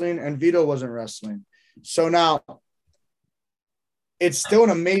wasn't wrestling, and Vito wasn't wrestling. So now it's still an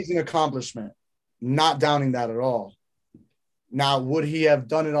amazing accomplishment. Not downing that at all. Now, would he have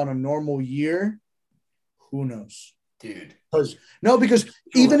done it on a normal year? Who knows? Dude. Because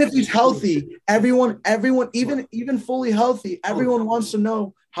even if he's healthy, everyone, even fully healthy, everyone wants to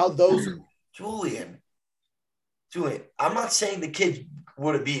know how those. Julian, I'm not saying the kid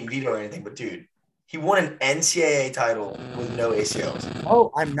would have beaten Vito or anything, but dude, he won an NCAA title with no ACLs.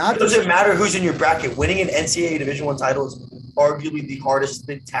 Oh, I'm not. It doesn't matter who's in your bracket. Winning an NCAA Division I title is arguably the hardest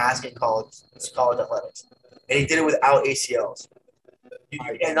task in college athletics, and he did it without ACLs. You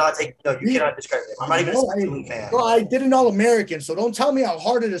cannot discredit him. I'm not even a fan. Well, I did an All-American, so don't tell me how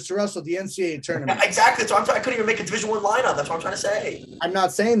hard it is to wrestle the NCAA tournament. Yeah, exactly. So I couldn't even make a Division I lineup. That's what I'm trying to say. I'm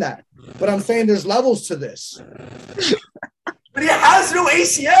not saying that, but I'm saying there's levels to this. But he has no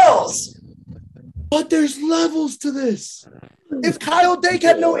ACLs. But there's levels to this. If Kyle Dake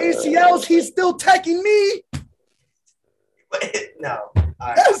had no ACLs, he's still teching me. No.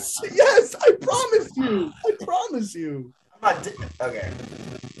 Right. Yes, I promise you. I'm not okay.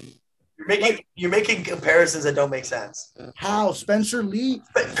 You're making comparisons that don't make sense. How Spencer Lee,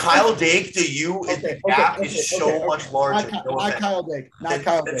 but Kyle Dake to you the gap is so much larger. Not Kyle Dake. Not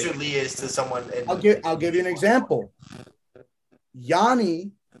Kyle Dake. Spencer Lee is to someone. I'll give you an example.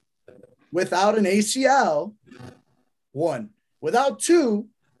 Yanni, without an ACL, 1. Without 2,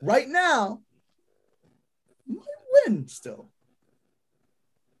 right now, might win still.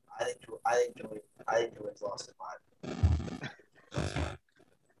 I think Julian's lost his mind.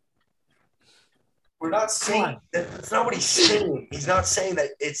 We're not saying that's not what he's saying. He's not saying that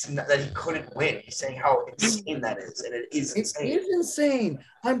that he couldn't win. He's saying how insane that is, and it is insane. It is insane.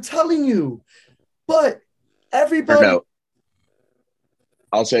 I'm telling you. But everybody. No.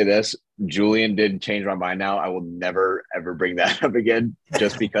 I'll say this: Julian did change my mind. Now I will never ever bring that up again,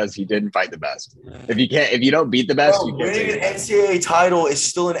 just because he didn't fight the best. If you don't beat the best, you can't. Winning an NCAA title is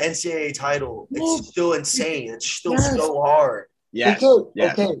still an NCAA title. It's still insane. It's still so hard. Yes.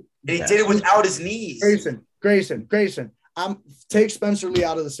 Okay. And he did it without his knees. Grayson. Take Spencer Lee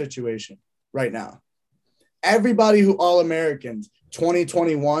out of the situation right now. Everybody who All-Americans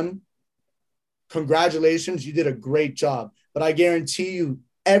 2021, congratulations, you did a great job. But I guarantee you,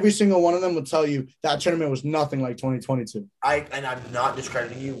 every single one of them will tell you that tournament was nothing like 2022. And I'm not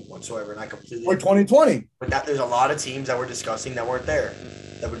discrediting you whatsoever, and I completely. Or 2020. But there's a lot of teams that we're discussing that weren't there,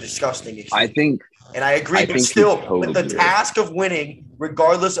 that were disgusting. I think. And I agree, but still, with the task of winning,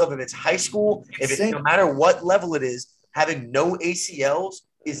 regardless of if it's high school, no matter what level it is, having no ACLs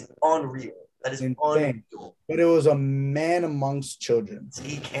is unreal. That is unreal. But it was a man amongst children.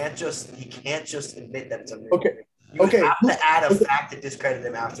 He can't just admit that it's unreal. Okay. You have to add a fact to discredit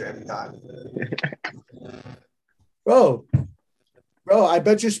him after every time. Bro, I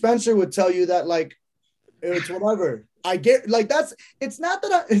bet you Spencer would tell you that it's whatever. I get it's not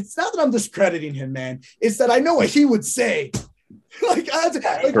that I'm discrediting him, man. It's that I know what he would say.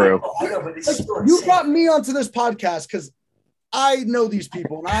 True. You brought me onto this podcast because I know these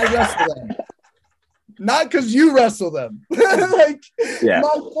people and I wrestle them. Not because you wrestle them. My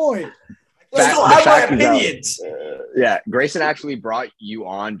point. I still have my opinions. Grayson actually brought you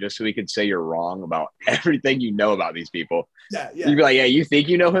on just so he could say you're wrong about everything you know about these people. Yeah. You'd be like, yeah, you think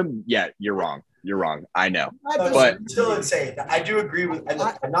you know him? Yeah, you're wrong. You're wrong. I know. But still insane. I do agree with. I'm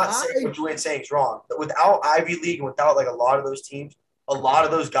not saying what Julian's saying is wrong. But without Ivy League and without a lot of those teams, a lot of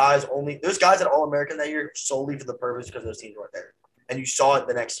those guys those guys at All American that year solely for the purpose because those teams weren't there, and you saw it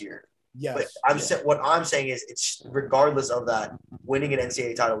the next year. Yes. But what I'm saying is, it's regardless of that, winning an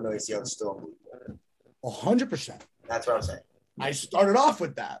NCAA title with no ACL is still unbelievable. 100%. That's what I'm saying. I started off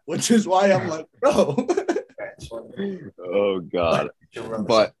with that, which is why I'm like, bro. Oh God.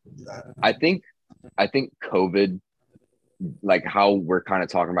 But I think COVID, how we're kind of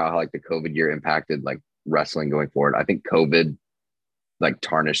talking about how the COVID year impacted wrestling going forward. I think COVID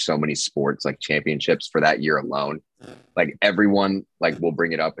tarnished so many sports championships for that year alone. Everyone will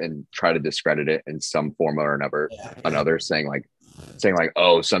bring it up and try to discredit it in some form or another, saying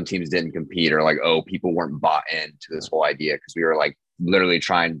oh, some teams didn't compete, or oh, people weren't bought into this whole idea because we were literally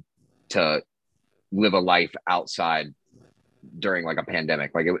trying to live a life outside during a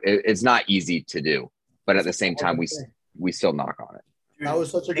pandemic. It's not easy to do, but at the same time we still knock on it. That was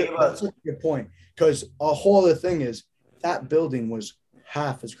such a good point, because a whole other thing is that building was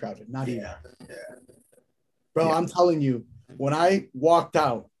half as crowded, not even. Bro, I'm telling you, when I walked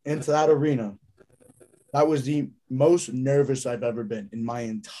out into that arena, that was the most nervous I've ever been in my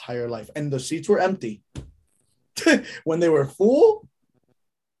entire life. And the seats were empty. When they were full,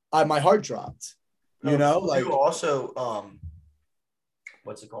 my heart dropped. You also,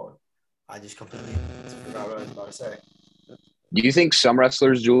 what's it called? I just completely forgot what I was about to say. Do you think some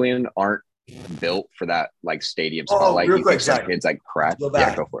wrestlers, Julian, aren't built for that stadium spotlight? Real quick, some kids crash?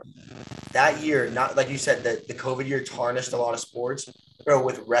 Yeah, go for it. That year, not like you said, that the COVID year tarnished a lot of sports. Bro,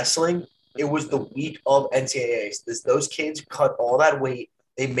 with wrestling, it was the week of NCAAs. Those kids cut all that weight.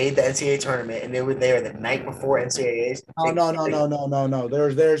 They made the NCAA tournament, and they were there the night before NCAAs. No. They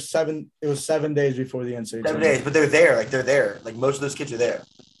were there 7. It was 7 days before the NCAA. 7 days, but they're there. They're there. Most of those kids are there.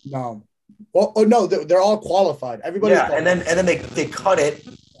 No. Well, no, they're all qualified. Everybody. Yeah, and then they cut it.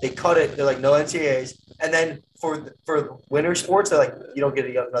 They cut it. They're no NCAAs, and then for winter sports, they're you don't get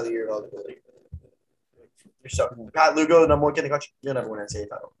another year of eligibility. You're stuck. Pat Lugo, the number one kid in the country, you'll never win an NCAA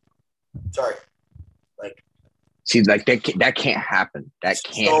title. Sorry. See, that can't happen. That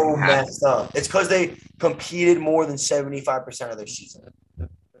can't happen. Messed up. It's because they competed more than 75% of their season.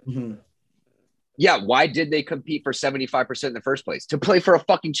 Mm-hmm. Yeah, why did they compete for 75% in the first place? To play for a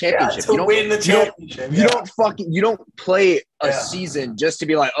fucking championship. To win the championship. You don't play a season just to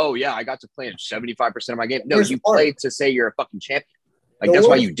be oh yeah, I got to play in 75% of my game. No, you play to say you're a fucking champion. Like, that's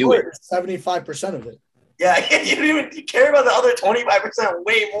why you do it. 75% of it. Yeah, you care about the other 25%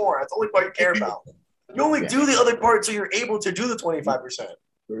 way more. That's the only part you care about. You only do the other part so you're able to do the 25%.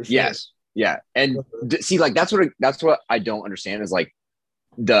 Sure. Yes. Yeah. And see, like, that's what I don't understand is like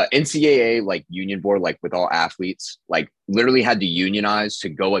the NCAA, like union board, like with all athletes, like literally had to unionize to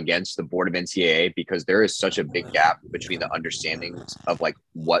go against the board of NCAA because there is such a big gap between the understandings of like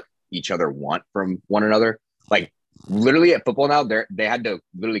what each other want from one another. Like literally at football now, they had to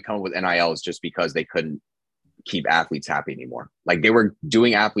literally come up with NILs just because they couldn't keep athletes happy anymore. Like they were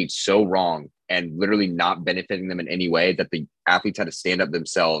doing athletes so wrong and literally not benefiting them in any way that the athletes had to stand up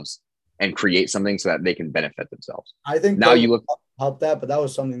themselves and create something so that they can benefit themselves. I think now you look help that, but that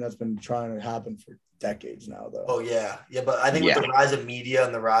was something that's been trying to happen for decades now, though. Oh yeah, but I think with the rise of media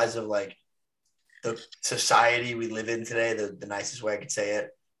and the rise of like the society we live in today, the nicest way I could say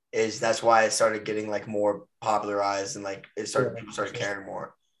it is that's why it started getting like more popularized and like people started caring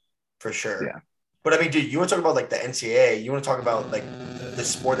more, for sure. Yeah. But I mean, dude, you want to talk about like the NCAA? You want to talk about like the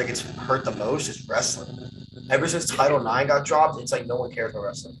sport that gets hurt the most is wrestling. Ever since Title IX got dropped, it's like no one cares about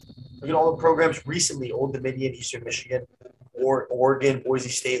wrestling. Look at all the programs recently: Old Dominion, Eastern Michigan, or Oregon, Boise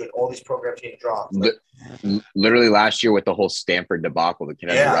State. Like all these programs getting dropped. Like, literally last year with the whole Stanford debacle, the kid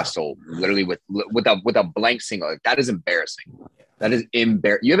had to wrestle literally with a blank single. Like, that is embarrassing. That is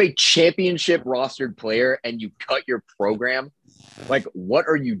embarrassing. You have a championship rostered player and you cut your program. Like, what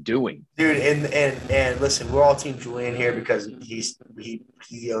are you doing, dude? And listen, we're all Team Julian here because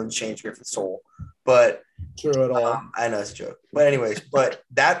he owns James Griffith's soul. But true at all. I know it's a joke. But anyways, but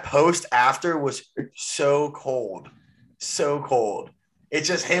that post after was so cold. So cold. It's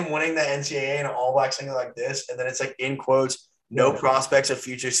just him winning the NCAA in an all-black single like this, and then it's like in quotes, no prospects of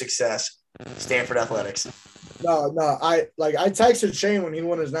future success. Stanford Athletics. No. I texted Shane when he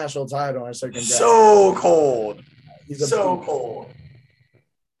won his national title. I said, congrats. So cold. He's cold.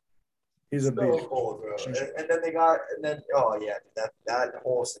 He's a beast. Cold, bro. And then that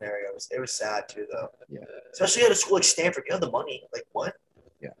whole scenario was sad too, though. Yeah. Especially at a school like Stanford, you have the money. Like what?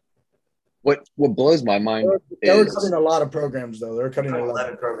 Yeah. What blows my mind they were cutting a lot of programs though. They were cutting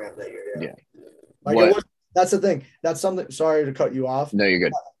 11 programs that year. Yeah. Like that's the thing. That's something. Sorry to cut you off. No, you're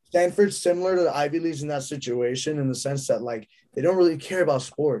good. Stanford's similar to the Ivy Leagues in that situation in the sense that like they don't really care about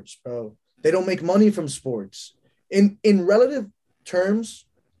sports, bro. They don't make money from sports. In relative terms,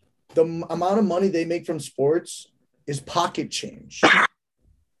 the amount of money they make from sports is pocket change.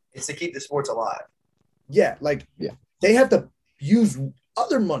 It's to keep the sports alive. Yeah, they have to use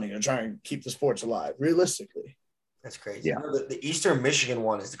other money to try and keep the sports alive, realistically. That's crazy. Yeah. You know, the Eastern Michigan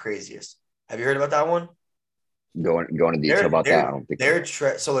one is the craziest. Have you heard about that one? Go into detail about that. I don't think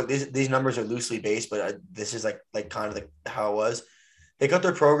so. Like these numbers are loosely based, but this is like kind of how it was. They cut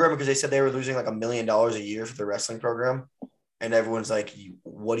their program because they said they were losing like $1 million a year for their wrestling program, and everyone's like,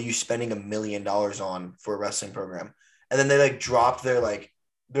 "What are you spending $1 million on for a wrestling program?" And then they like dropped their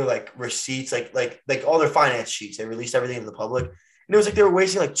receipts, like all their finance sheets. They released everything to the public, and it was like they were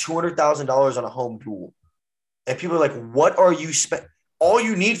wasting like $200,000 on a home duel, and people are like, "What are you spend? All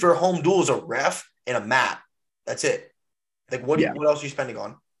you need for a home duel is a ref and a mat. That's it. Like what else are you spending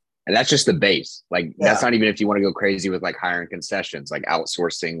on?" And that's just the base. Like that's not even if you want to go crazy with like hiring concessions, like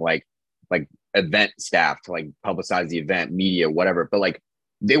outsourcing, like event staff to like publicize the event, media, whatever. But like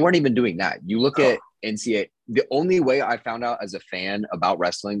they weren't even doing that. You look at NCAA. The only way I found out as a fan about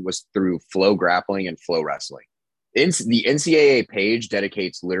wrestling was through Flow Grappling and Flow Wrestling. The NCAA page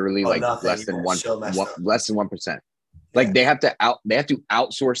dedicates literally less than 1%. Like they have to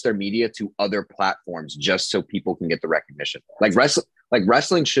outsource their media to other platforms just so people can get the recognition. Like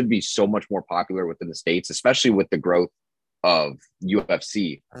wrestling should be so much more popular within the States, especially with the growth of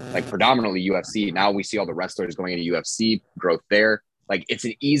UFC, like predominantly UFC. Now we see all the wrestlers going into UFC, growth there. Like it's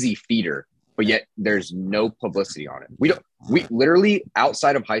an easy feeder, but yet there's no publicity on it. We literally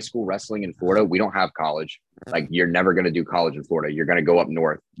outside of high school wrestling in Florida, we don't have college. Like you're never going to do college in Florida. You're going to go up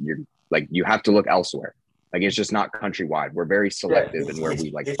north. You have to look elsewhere. Like it's just not countrywide. We're very selective in where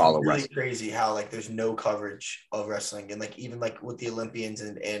we follow really wrestling. It's crazy how like there's no coverage of wrestling and like even like with the Olympians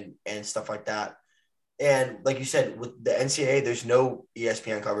and stuff like that. And like you said, with the NCAA, there's no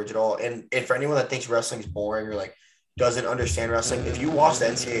ESPN coverage at all. And for anyone that thinks wrestling is boring or like doesn't understand wrestling, if you watch the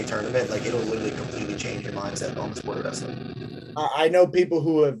NCAA tournament, like it'll literally completely change your mindset on the sport of wrestling. I know people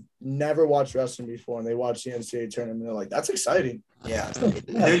who have never watched wrestling before and they watch the NCAA tournament and they're like, that's exciting. Yeah.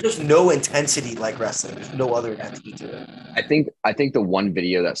 There's just no intensity like wrestling. There's no other intensity to it. I think the one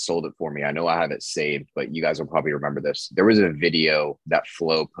video that sold it for me, I know I have it saved, but you guys will probably remember this. There was a video that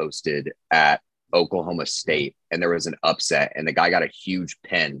Flo posted at Oklahoma State and there was an upset and the guy got a huge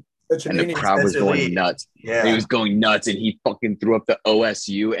pen and the crowd was going nuts. Yeah. He was going nuts, and he fucking threw up the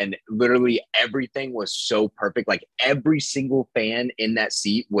OSU, and literally everything was so perfect. Like every single fan in that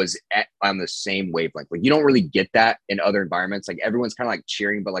seat was on the same wavelength. Like you don't really get that in other environments. Like everyone's kind of like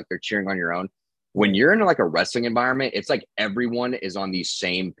cheering, but like they're cheering on your own. When you're in like a wrestling environment, it's like everyone is on the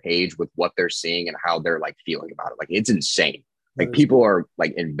same page with what they're seeing and how they're like feeling about it. Like it's insane. Like people are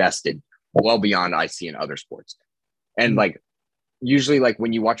like invested well beyond I see in other sports. And like usually like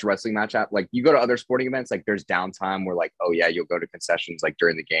when you watch a wrestling match at like you go to other sporting events, like there's downtime where like, oh yeah, you'll go to concessions like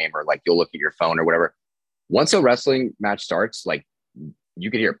during the game or like you'll look at your phone or whatever. Once a wrestling match starts, like you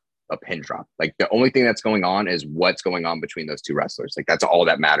can hear a pin drop. Like the only thing that's going on is what's going on between those two wrestlers. Like that's all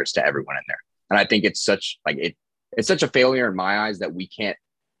that matters to everyone in there. And I think it's such like it's such a failure in my eyes that we can't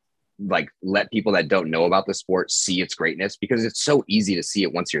like let people that don't know about the sport see its greatness, because it's so easy to see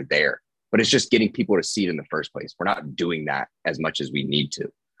it once you're there. But it's just getting people to see it in the first place. We're not doing that as much as we need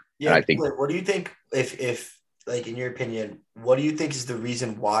to. Yeah, and I think. What do you think? If like in your opinion, what do you think is the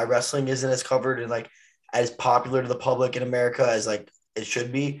reason why wrestling isn't as covered and like as popular to the public in America as like it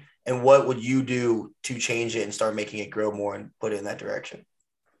should be? And what would you do to change it and start making it grow more and put it in that direction?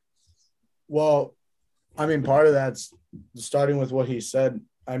 Well, I mean, part of that's starting with what he said.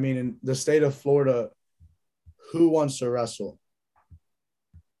 I mean, in the state of Florida, who wants to wrestle?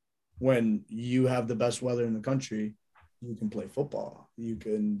 When you have the best weather in the country, you can play football. You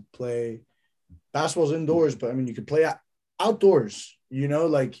can play basketball's indoors, but I mean, you can play outdoors, you know,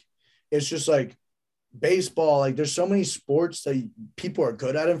 like it's just like baseball. Like there's so many sports that people are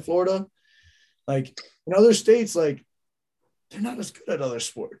good at in Florida. Like in other states, like they're not as good at other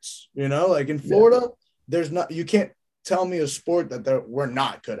sports, you know, like in Florida, you can't tell me a sport that we're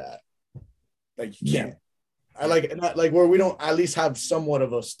not good at. Like you can't. I like where we don't at least have somewhat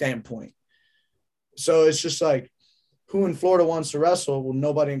of a standpoint. So it's just like who in Florida wants to wrestle? Well,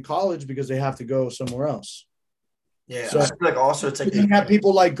 nobody in college because they have to go somewhere else. Yeah. So I feel like also it's like you have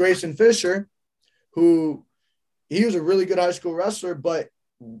people like Grayson Fisher, who he was a really good high school wrestler, but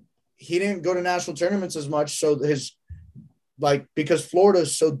he didn't go to national tournaments as much. So because Florida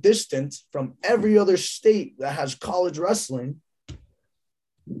is so distant from every other state that has college wrestling,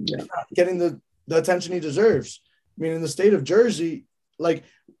 he's not getting the attention he deserves. I mean, in the state of Jersey, like,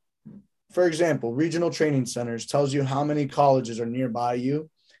 for example, regional training centers tells you how many colleges are nearby you.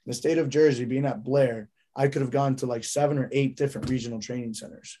 In the state of Jersey, being at Blair, I could have gone to like 7 or 8 different regional training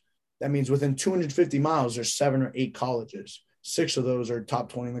centers. That means within 250 miles, there's 7 or 8 colleges. 6 of those are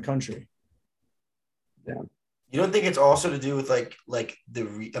top 20 in the country. Yeah. You don't think it's also to do with like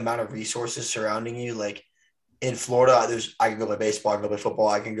the amount of resources surrounding you? Like in Florida, I can go play baseball, I can go play football,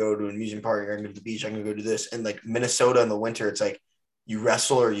 I can go to an amusement park, I can go to the beach, I can go do this. And like Minnesota in the winter, it's like you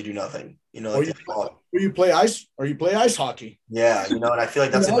wrestle or you do nothing. You know, like or you play ice hockey. Yeah, you know, and I feel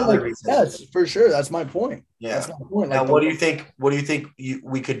like that's another reason. Yes, for sure. That's my point. Yeah. That's my point. Now, what do you think? What do you think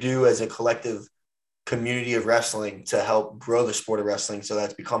we could do as a collective community of wrestling to help grow the sport of wrestling so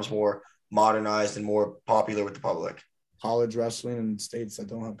that it becomes more modernized and more popular with the public? College wrestling in states that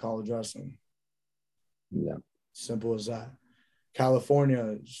don't have college wrestling. Yeah. Simple as that.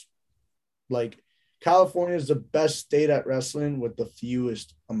 California is the best state at wrestling with the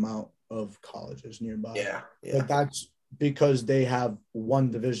fewest amount of colleges nearby. Yeah. But that's because they have one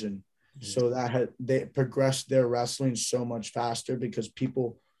division. So they progressed their wrestling so much faster because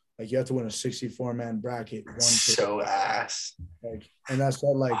people like you have to win a 64-man bracket. Ass. And that's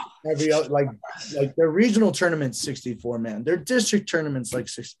what like every other like their regional tournaments 64-man. Their district tournaments like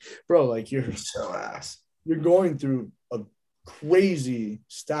 60. Bro, like you're so ass. You're going through a crazy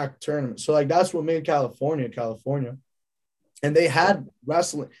stacked tournament. So like that's what made California. And they had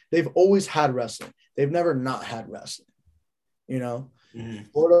wrestling. They've always had wrestling. They've never not had wrestling. You know,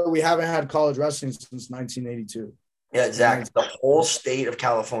 Florida, we haven't had college wrestling since 1982. Yeah, exactly. The whole state of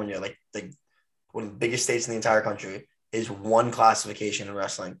California, like one of the biggest states in the entire country, is one classification in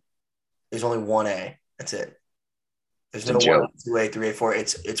wrestling. There's only 1A. That's it. There's no 1A, 2A, 3A, 4.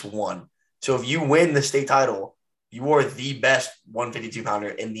 It's one. So if you win the state title, you are the best 152 pounder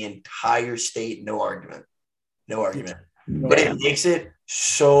in the entire state. No argument. But it makes it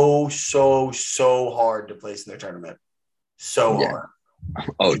so hard to place in their tournament. So hard.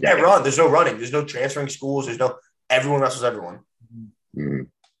 Oh, yeah. Run. There's no running. There's no transferring schools. Everyone wrestles everyone. Mm-hmm.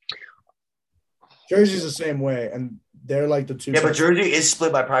 Jersey's the same way, and they're like the two. Yeah, but Jersey is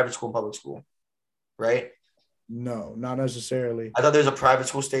split by private school and public school, right? No, not necessarily. I thought there's a private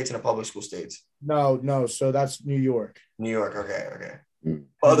school states and a public school states. No. So that's New York. New York. Okay.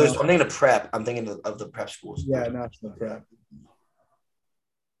 Oh, I'm thinking of prep. I'm thinking of the prep schools. Yeah, not the prep.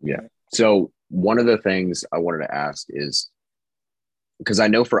 Yeah. So one of the things I wanted to ask is, because I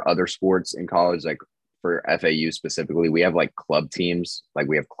know for other sports in college, like for FAU specifically, we have like club teams, like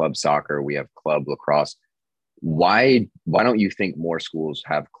we have club soccer, we have club lacrosse. Why don't you think more schools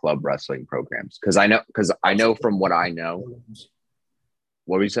have club wrestling programs? Because I know from what I know.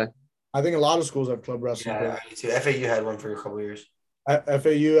 What were you saying? I think a lot of schools have club wrestling. Yeah, I do too. FAU had one for a couple of years.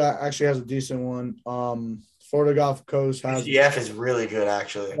 FAU actually has a decent one. Florida Gulf Coast has. UCF is really good,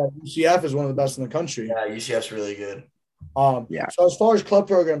 actually. UCF is one of the best in the country. Yeah, UCF's really good. Yeah. So as far as club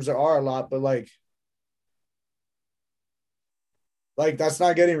programs, there are a lot, but like that's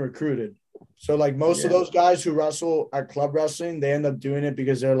not getting recruited. So like most of those guys who wrestle at club wrestling, they end up doing it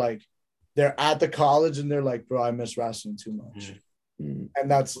because they're at the college and they're like, bro, I miss wrestling too much. Mm-hmm.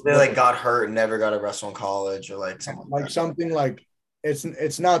 And they like got hurt and never got to wrestle in college or like something like that. Something like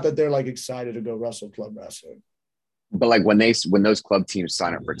it's not that they're like excited to go wrestle club wrestling. But like when those club teams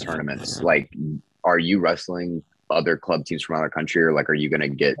sign up for tournaments, like are you wrestling other club teams from other country, or like are you going to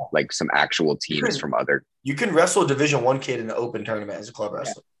get like some actual teams from other? You can wrestle a Division I kid in an open tournament as a club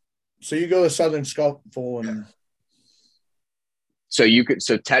wrestler. So you go to Southern Scuffle and. So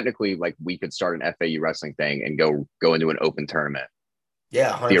technically, like we could start an FAU wrestling thing and go into an open tournament.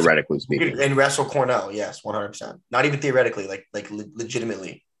 Yeah, 100%. Theoretically speaking, and wrestle Cornell, yes, 100%. Not even theoretically, like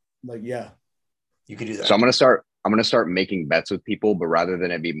legitimately. Like you could do that. So I'm gonna start making bets with people, but rather than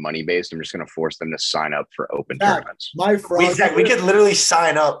it be money based, I'm just gonna force them to sign up for open tournaments. We could literally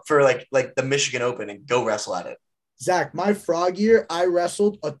sign up for like the Michigan Open and go wrestle at it. Zach, my frog year, I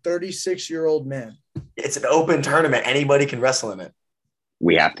wrestled a 36-year-old man. It's an open tournament. Anybody can wrestle in it.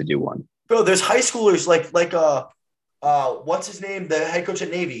 We have to do one. Bro, there's high schoolers like what's his name? The head coach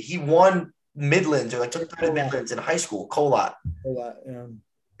at Navy. He won Midlands or like took third Midlands in high school. Colot. Yeah.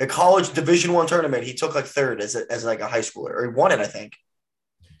 A college Division I tournament. He took like third as like a high schooler, or he won it. I think.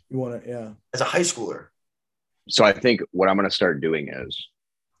 You won it, yeah. As a high schooler. So I think what I'm going to start doing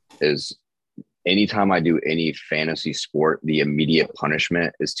is anytime I do any fantasy sport, the immediate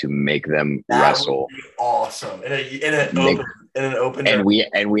punishment is to make them wrestle. Would be awesome in an open. And we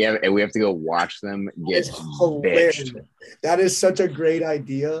have to go watch them get bitched. That is such a great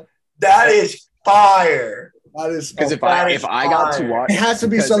idea. That is fire. That is because if I got to watch, it has to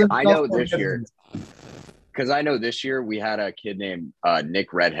be something. I know this year. Because I know this year we had a kid named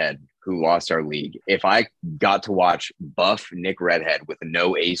Nick Redhead who lost our league. If I got to watch buff Nick Redhead with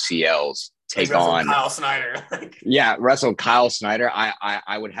no ACLs take on Kyle Snyder, wrestle Kyle Snyder,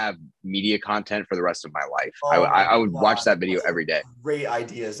 I would have media content for the rest of my life. I would watch that video every day. Great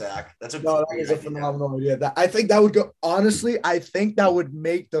idea, Zach. That is a phenomenal idea. I think that would go. Honestly, I think that would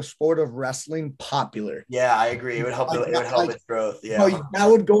make the sport of wrestling popular. Yeah, I agree. It would help. It would help its growth. Yeah, that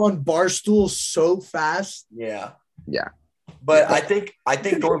would go on Barstool so fast. Yeah. But I think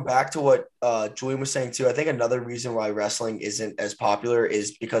going back to what Julian was saying too, I think another reason why wrestling isn't as popular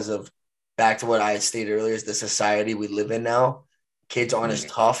is because of back to what I had stated earlier is the society we live in now. Kids aren't as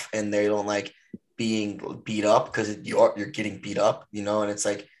tough and they don't like being beat up because you're getting beat up, and it's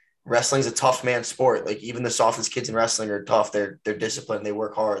like wrestling's a tough man sport. Like even the softest kids in wrestling are tough. They're disciplined. They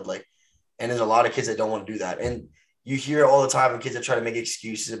work hard. And there's a lot of kids that don't want to do that. And you hear all the time when kids that try to make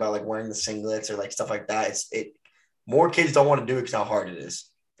excuses about like wearing the singlets or like stuff like that. More kids don't want to do it because how hard it is.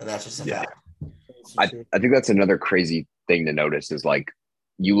 And that's just a fact. I think that's another crazy thing to notice is like,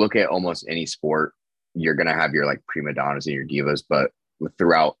 you look at almost any sport, you're going to have your like prima donnas and your divas, but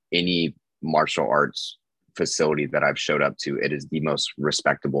throughout any martial arts facility that I've showed up to, it is the most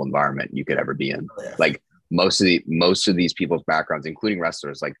respectable environment you could ever be in. Oh, yeah. Like most of these people's backgrounds, including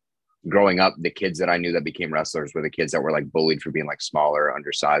wrestlers, like growing up, the kids that I knew that became wrestlers were the kids that were like bullied for being like smaller,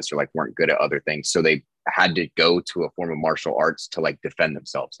 undersized, or like weren't good at other things. So they had to go to a form of martial arts to like defend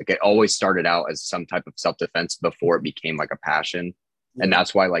themselves. Like it always started out as some type of self-defense before it became like a passion. And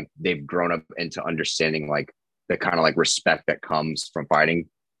that's why like they've grown up into understanding like the kind of like respect that comes from fighting.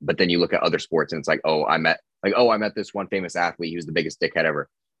 But then you look at other sports and it's like, I met this one famous athlete. He was the biggest dickhead ever.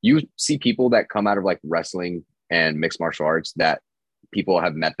 You see people that come out of like wrestling and mixed martial arts that people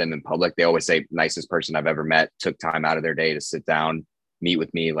have met them in public. They always say nicest person I've ever met, took time out of their day to sit down, meet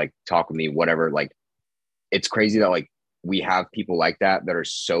with me, like talk with me, whatever. Like it's crazy that like we have people like that are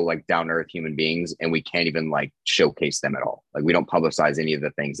so like down to earth human beings and we can't even like showcase them at all. Like we don't publicize any of the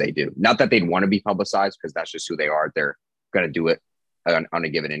things they do. Not that they'd want to be publicized because that's just who they are. They're going to do it on a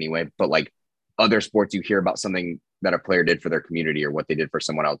given anyway. But like other sports, you hear about something that a player did for their community or what they did for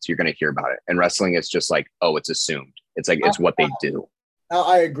someone else, you're going to hear about it. And wrestling is just like, it's assumed. It's like, it's what they do. Now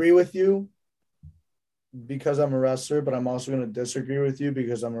I agree with you because I'm a wrestler, but I'm also going to disagree with you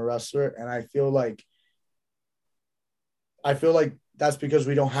because I'm a wrestler. And I feel like that's because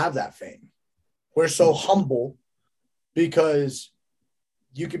we don't have that fame. We're so humble because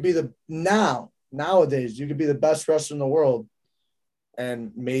you could be nowadays, you could be the best wrestler in the world,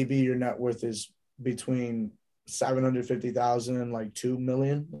 and maybe your net worth is between 750,000 and like 2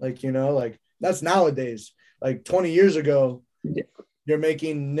 million. Like, like that's nowadays. Like 20 years ago, you're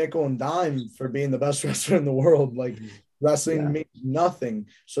making nickel and dime for being the best wrestler in the world. Like wrestling means nothing.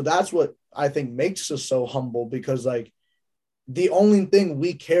 So that's what I think makes us so humble, because like the only thing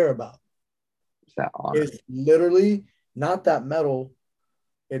we care about is literally not that medal.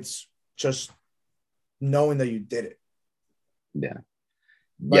 It's just knowing that you did it. Yeah.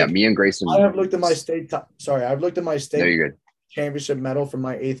 Like, me and Grayson. I've looked at my state. I've looked at my state no, you're good. championship medal from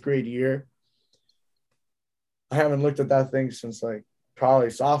my 8th grade year. I haven't looked at that thing since like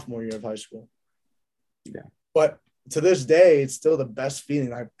probably sophomore year of high school. Yeah. But to this day, it's still the best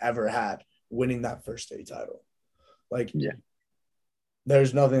feeling I've ever had, winning that first state title. Like,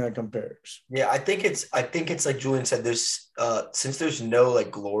 there's nothing that compares. Yeah, I think it's like Julian said, there's since there's no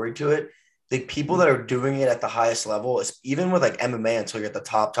like glory to it, the people that are doing it at the highest level, is even with like MMA until you're at the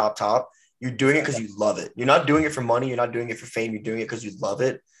top, you're doing it because you love it. You're not doing it for money, you're not doing it for fame, you're doing it because you love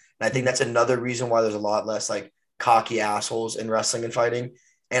it. And I think that's another reason why there's a lot less like cocky assholes in wrestling and fighting.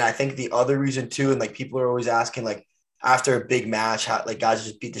 And I think the other reason too, and like people are always asking, like after a big match, how like guys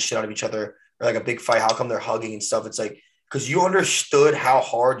just beat the shit out of each other, or like a big fight, how come they're hugging and stuff? It's like, because you understood how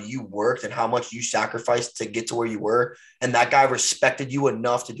hard you worked and how much you sacrificed to get to where you were. And that guy respected you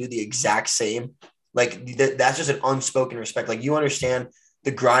enough to do the exact same. Like that's just an unspoken respect. Like you understand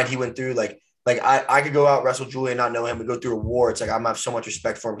the grind he went through. Like I could go out, wrestle Julian, not know him, and go through a war. It's like, I'm have so much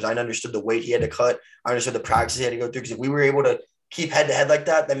respect for him because I understood the weight he had to cut. I understood the practice he had to go through. Because if we were able to keep head to head like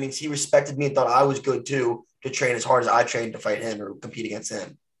that, that means he respected me and thought I was good too, to train as hard as I trained to fight him or compete against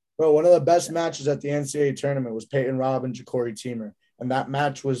him. Bro, one of the best matches at the NCAA tournament was Peyton Robb and Ja'Cory Teemer. And that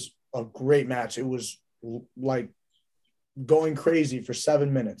match was a great match. It was like going crazy for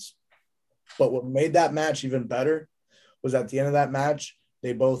 7 minutes. But what made that match even better was at the end of that match,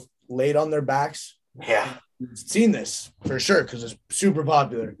 they both laid on their backs. Yeah. You've seen this for sure because it's super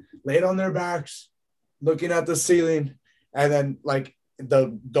popular. Laid on their backs, looking at the ceiling. And then like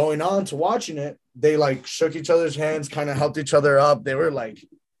going on to watching it, they like shook each other's hands, kind of helped each other up. They were like,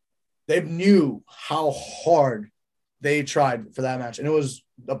 they knew how hard they tried for that match. And it was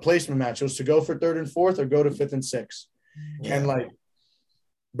a placement match. It was to go for 3rd and 4th or go to 5th and 6th. Yeah. And like,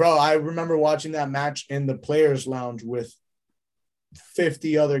 bro, I remember watching that match in the players' lounge with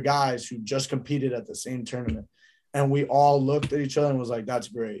 50 other guys who just competed at the same tournament. And we all looked at each other and was like, that's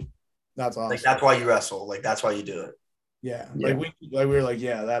great. That's awesome. Like, that's why you wrestle. Like, that's why you do it. Yeah. Like we were like,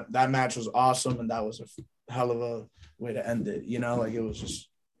 yeah, that match was awesome. And that was a hell of a way to end it. You know, like it was just.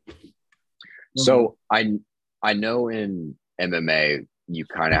 So I know in MMA, you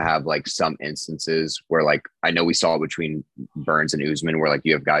kind of have like some instances where like, I know we saw between Burns and Usman where like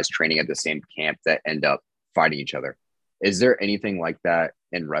you have guys training at the same camp that end up fighting each other. Is there anything like that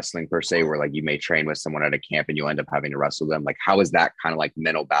in wrestling per se, where like you may train with someone at a camp and you end up having to wrestle them? Like, how is that kind of like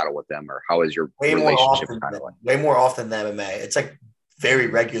mental battle with them, or how is your relationship kind of like? Way more often than MMA. It's like very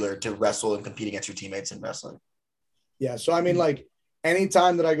regular to wrestle and compete against your teammates in wrestling. Yeah. So, I mean, like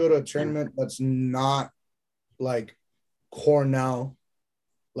anytime that I go to a tournament that's not like Cornell,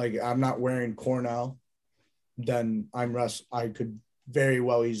 like I'm not wearing Cornell, then I could very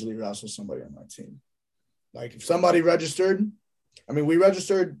well easily wrestle somebody on my team. Like if somebody registered, I mean, we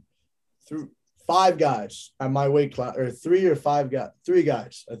registered through 5 guys at my weight class, or 3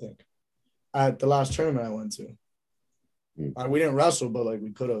 guys, I think, at the last tournament I went to. We didn't wrestle, but like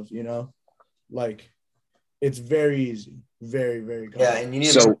we could have, you know, like it's very easy, very, very common. Yeah, and you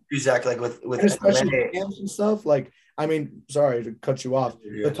need to do Zach, like with especially camps and stuff. Like, I mean, sorry to cut you off.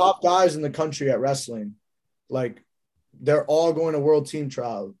 Yeah. The top guys in the country at wrestling, like, they're all going to world team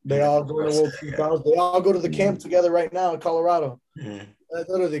trials. They all go to world team trials. They all go to the camp together right now in Colorado. Mm-hmm.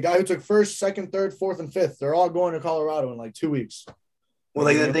 Literally, the guy who took 1st, 2nd, 3rd, 4th, and 5th, they're all going to Colorado in like 2 weeks. Well,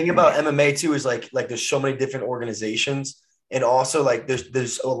 like the thing about MMA too is like there's so many different organizations, and also like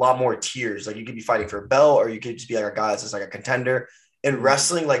there's a lot more tiers. Like you could be fighting for a belt, or you could just be like a guy that's like a contender. In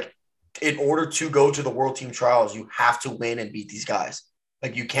wrestling, like in order to go to the world team trials, you have to win and beat these guys.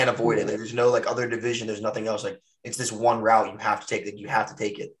 Like you can't avoid it. Like, there's no like other division. There's nothing else. Like it's this one route you have to take. That you have to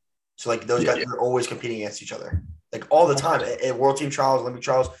take it. So like those guys are always competing against each other, like all the time at world team trials, Olympic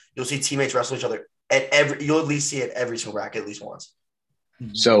trials. You'll see teammates wrestle each other you'll at least see it every single bracket at least once.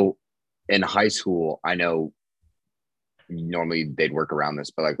 So in high school, I know normally they'd work around this,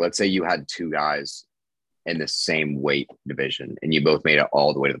 but like let's say you had 2 guys in the same weight division and you both made it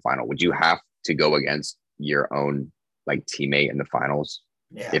all the way to the final. Would you have to go against your own like teammate in the finals?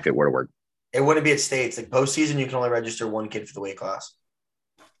 Yeah. If it were to work? It wouldn't be at states. Like postseason, you can only register 1 kid for the weight class.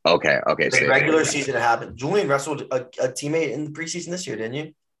 Okay. Like So regular season, it happened. Julian wrestled a teammate in the preseason this year, didn't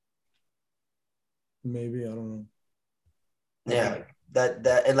you? Maybe I don't know. Yeah, that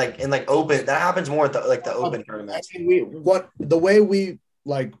and like open that happens more at the open tournaments. I mean, the way we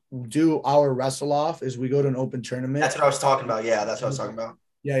like do our wrestle off is we go to an open tournament. That's what I was talking about. Yeah, that's what I was talking about.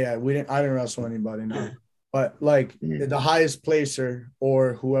 Yeah. I didn't wrestle anybody, no. But like the highest placer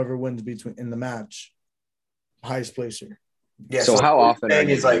or whoever wins in the match, highest placer. Yeah. So how often are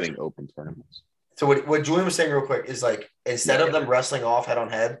you doing open tournaments? So what Julian was saying real quick is like instead of them wrestling off head on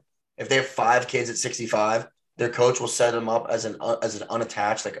head, if they have 5 kids at 65, their coach will set them up as an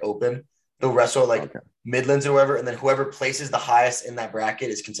unattached, like open. They'll wrestle like Midlands or whoever, and then whoever places the highest in that bracket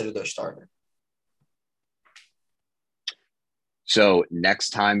is considered their starter. So next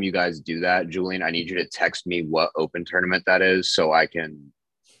time you guys do that, Julian, I need you to text me what open tournament that is so I can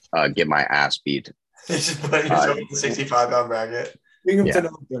get my ass beat. Just putting yourself in the 65-pound bracket.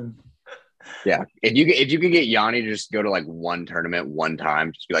 Yeah. If you could get Yanni to just go to like one tournament one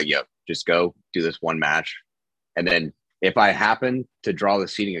time, just be like, yo, just go do this one match. And then if I happen to draw the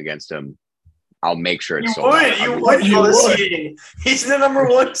seeding against him, I'll make sure it's sold out. You would draw the seeding. He's the number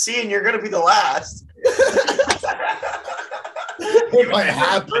 1 seed, and you're going to be the last. If I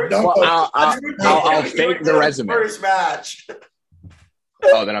happen, I'll fake the resume. First match.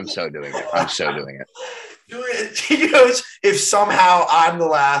 Oh, then I'm so doing it. He goes, if somehow I'm the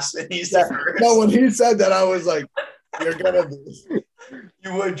last and he's the first. No, when he said that, I was like, you're going to be.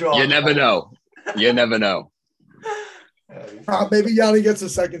 You would draw. You never know. Maybe Yanni gets a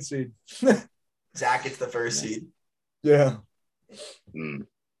second seed. Zach gets the first seed. Yeah.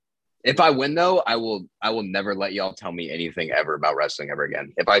 If I win though, I will never let y'all tell me anything ever about wrestling ever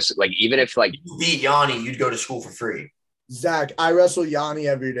again. If I like, even if like you beat Yanni, you'd go to school for free. Zach, I wrestle Yanni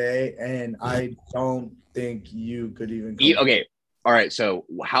every day, and I don't think you could even. Okay, all right. So,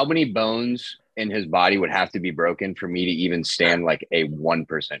 how many bones in his body would have to be broken for me to even stand like a 1%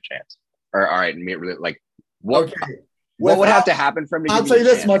 chance? Or all right, like what? Okay. What would have to happen for him to? I'll tell you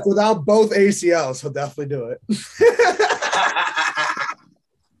this much: without both ACLs, he'll definitely do it.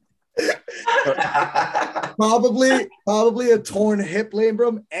 Probably a torn hip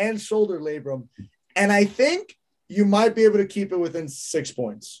labrum and shoulder labrum, and I think you might be able to keep it within 6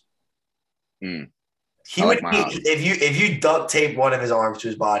 points. He would if you duct tape one of his arms to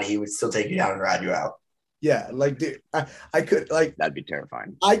his body, he would still take you down and ride you out. Yeah, like dude, I could like that'd be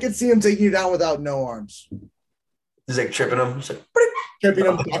terrifying. I could see him taking you down without no arms. He's like tripping him, just like, tripping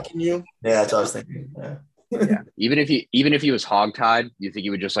him, blocking you. Yeah, that's what I was thinking. Yeah. Even if he was hogtied, you think he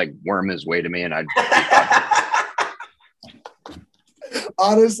would just like worm his way to me and I'd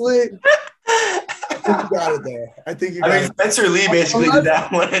honestly, I think you got it there. I think you got it. Spencer Lee basically did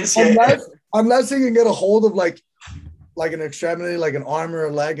that one. Unless he can get a hold of like an extremity, like an arm or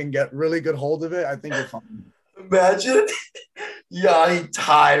a leg, and get really good hold of it, I think you're fine. Imagine Yanni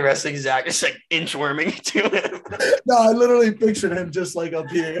tied wrestling Zach, just like inchworming to him. No, I literally pictured him just like up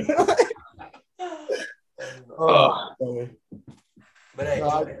here. But hey,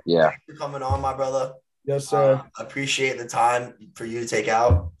 yeah, thanks for coming on, my brother. Yes, sir. Appreciate the time for you to take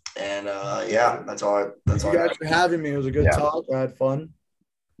out, and yeah, that's all. Thank you guys for having me. It was a good talk. I had fun.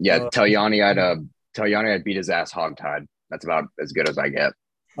 Yeah, tell Yanni I'd beat his ass hogtied. That's about as good as I get.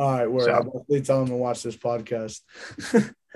 All right, I'll definitely tell him to watch this podcast.